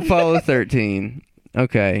go. Apollo 13.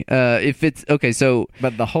 Okay. If it's okay, so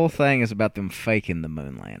But the whole thing is about them faking the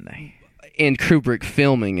moon landing. and Kubrick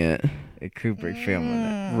filming it. Kubrick filming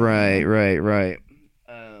it. Right.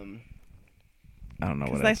 I don't know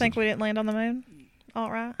what Because they else think is- we didn't land on the moon. All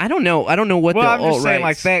right. I don't know what Well, the I'm just alt saying,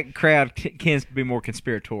 rights like, that crowd tends to be more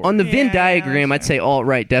conspiratorial. on the Venn Yeah, diagram. I'd sure. say alt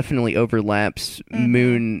right definitely overlaps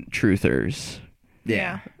moon truthers.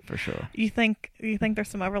 yeah, for sure. You think there's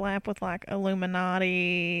some overlap with like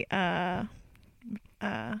Illuminati, B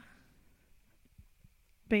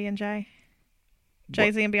and J,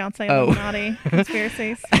 Jay-Z and Beyonce Oh. Illuminati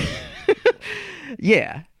conspiracies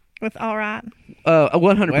Yeah. with all right.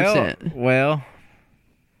 100%. Well,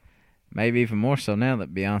 maybe even more so now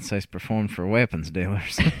that Beyonce's performed for weapons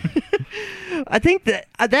dealers. I think that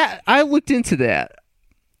I looked into that.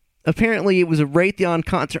 Apparently, it was a Raytheon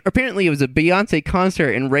concert. Apparently, it was a Beyonce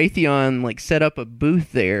concert, and Raytheon like set up a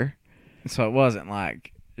booth there. So it wasn't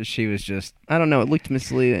like she was just. I don't know. It looked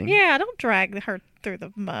misleading. Yeah, don't drag her through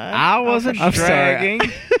the mud. I wasn't I'm sorry.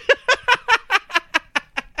 dragging.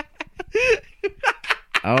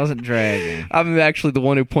 I wasn't dragging. I'm actually the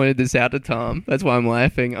one who pointed this out to Tom. That's why I'm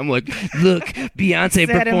laughing. I'm like, look, Beyonce Set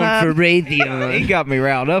him performed up. for He Raytheon. got me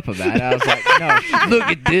riled up about it. I was like, no. Look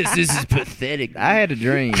at this. This is pathetic. I had a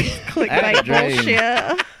dream. I had a Clickbait dream. bullshit.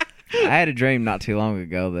 I had a dream not too long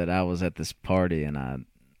ago that I was at this party and I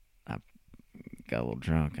got a little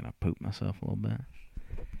drunk and I pooped myself a little bit.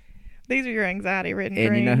 These are your anxiety-ridden And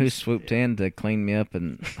dreams. you know who swooped in to clean me up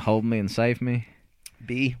and hold me and save me?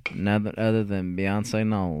 B. None other than Beyonce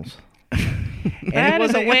Knowles. That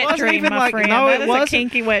is a wet dream, my friend. No, That it is a wasn't.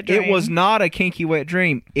 kinky wet dream. It was not a kinky wet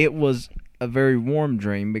dream. It was a very warm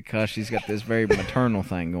dream because she's got this very maternal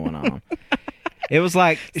thing going on. It was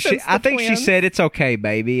like Since I the think she twins. said it's okay,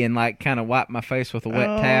 baby, and like kind of wiped my face with a wet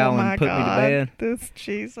towel my and put me to God. bed. This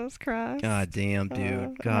Jesus Christ. God damn,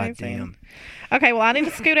 dude. God amazing. damn. Okay, well, I need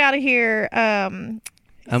to scoot out of here. I'm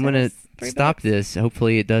going to stop this.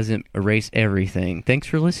 Hopefully, it doesn't erase everything. Thanks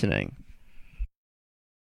for listening.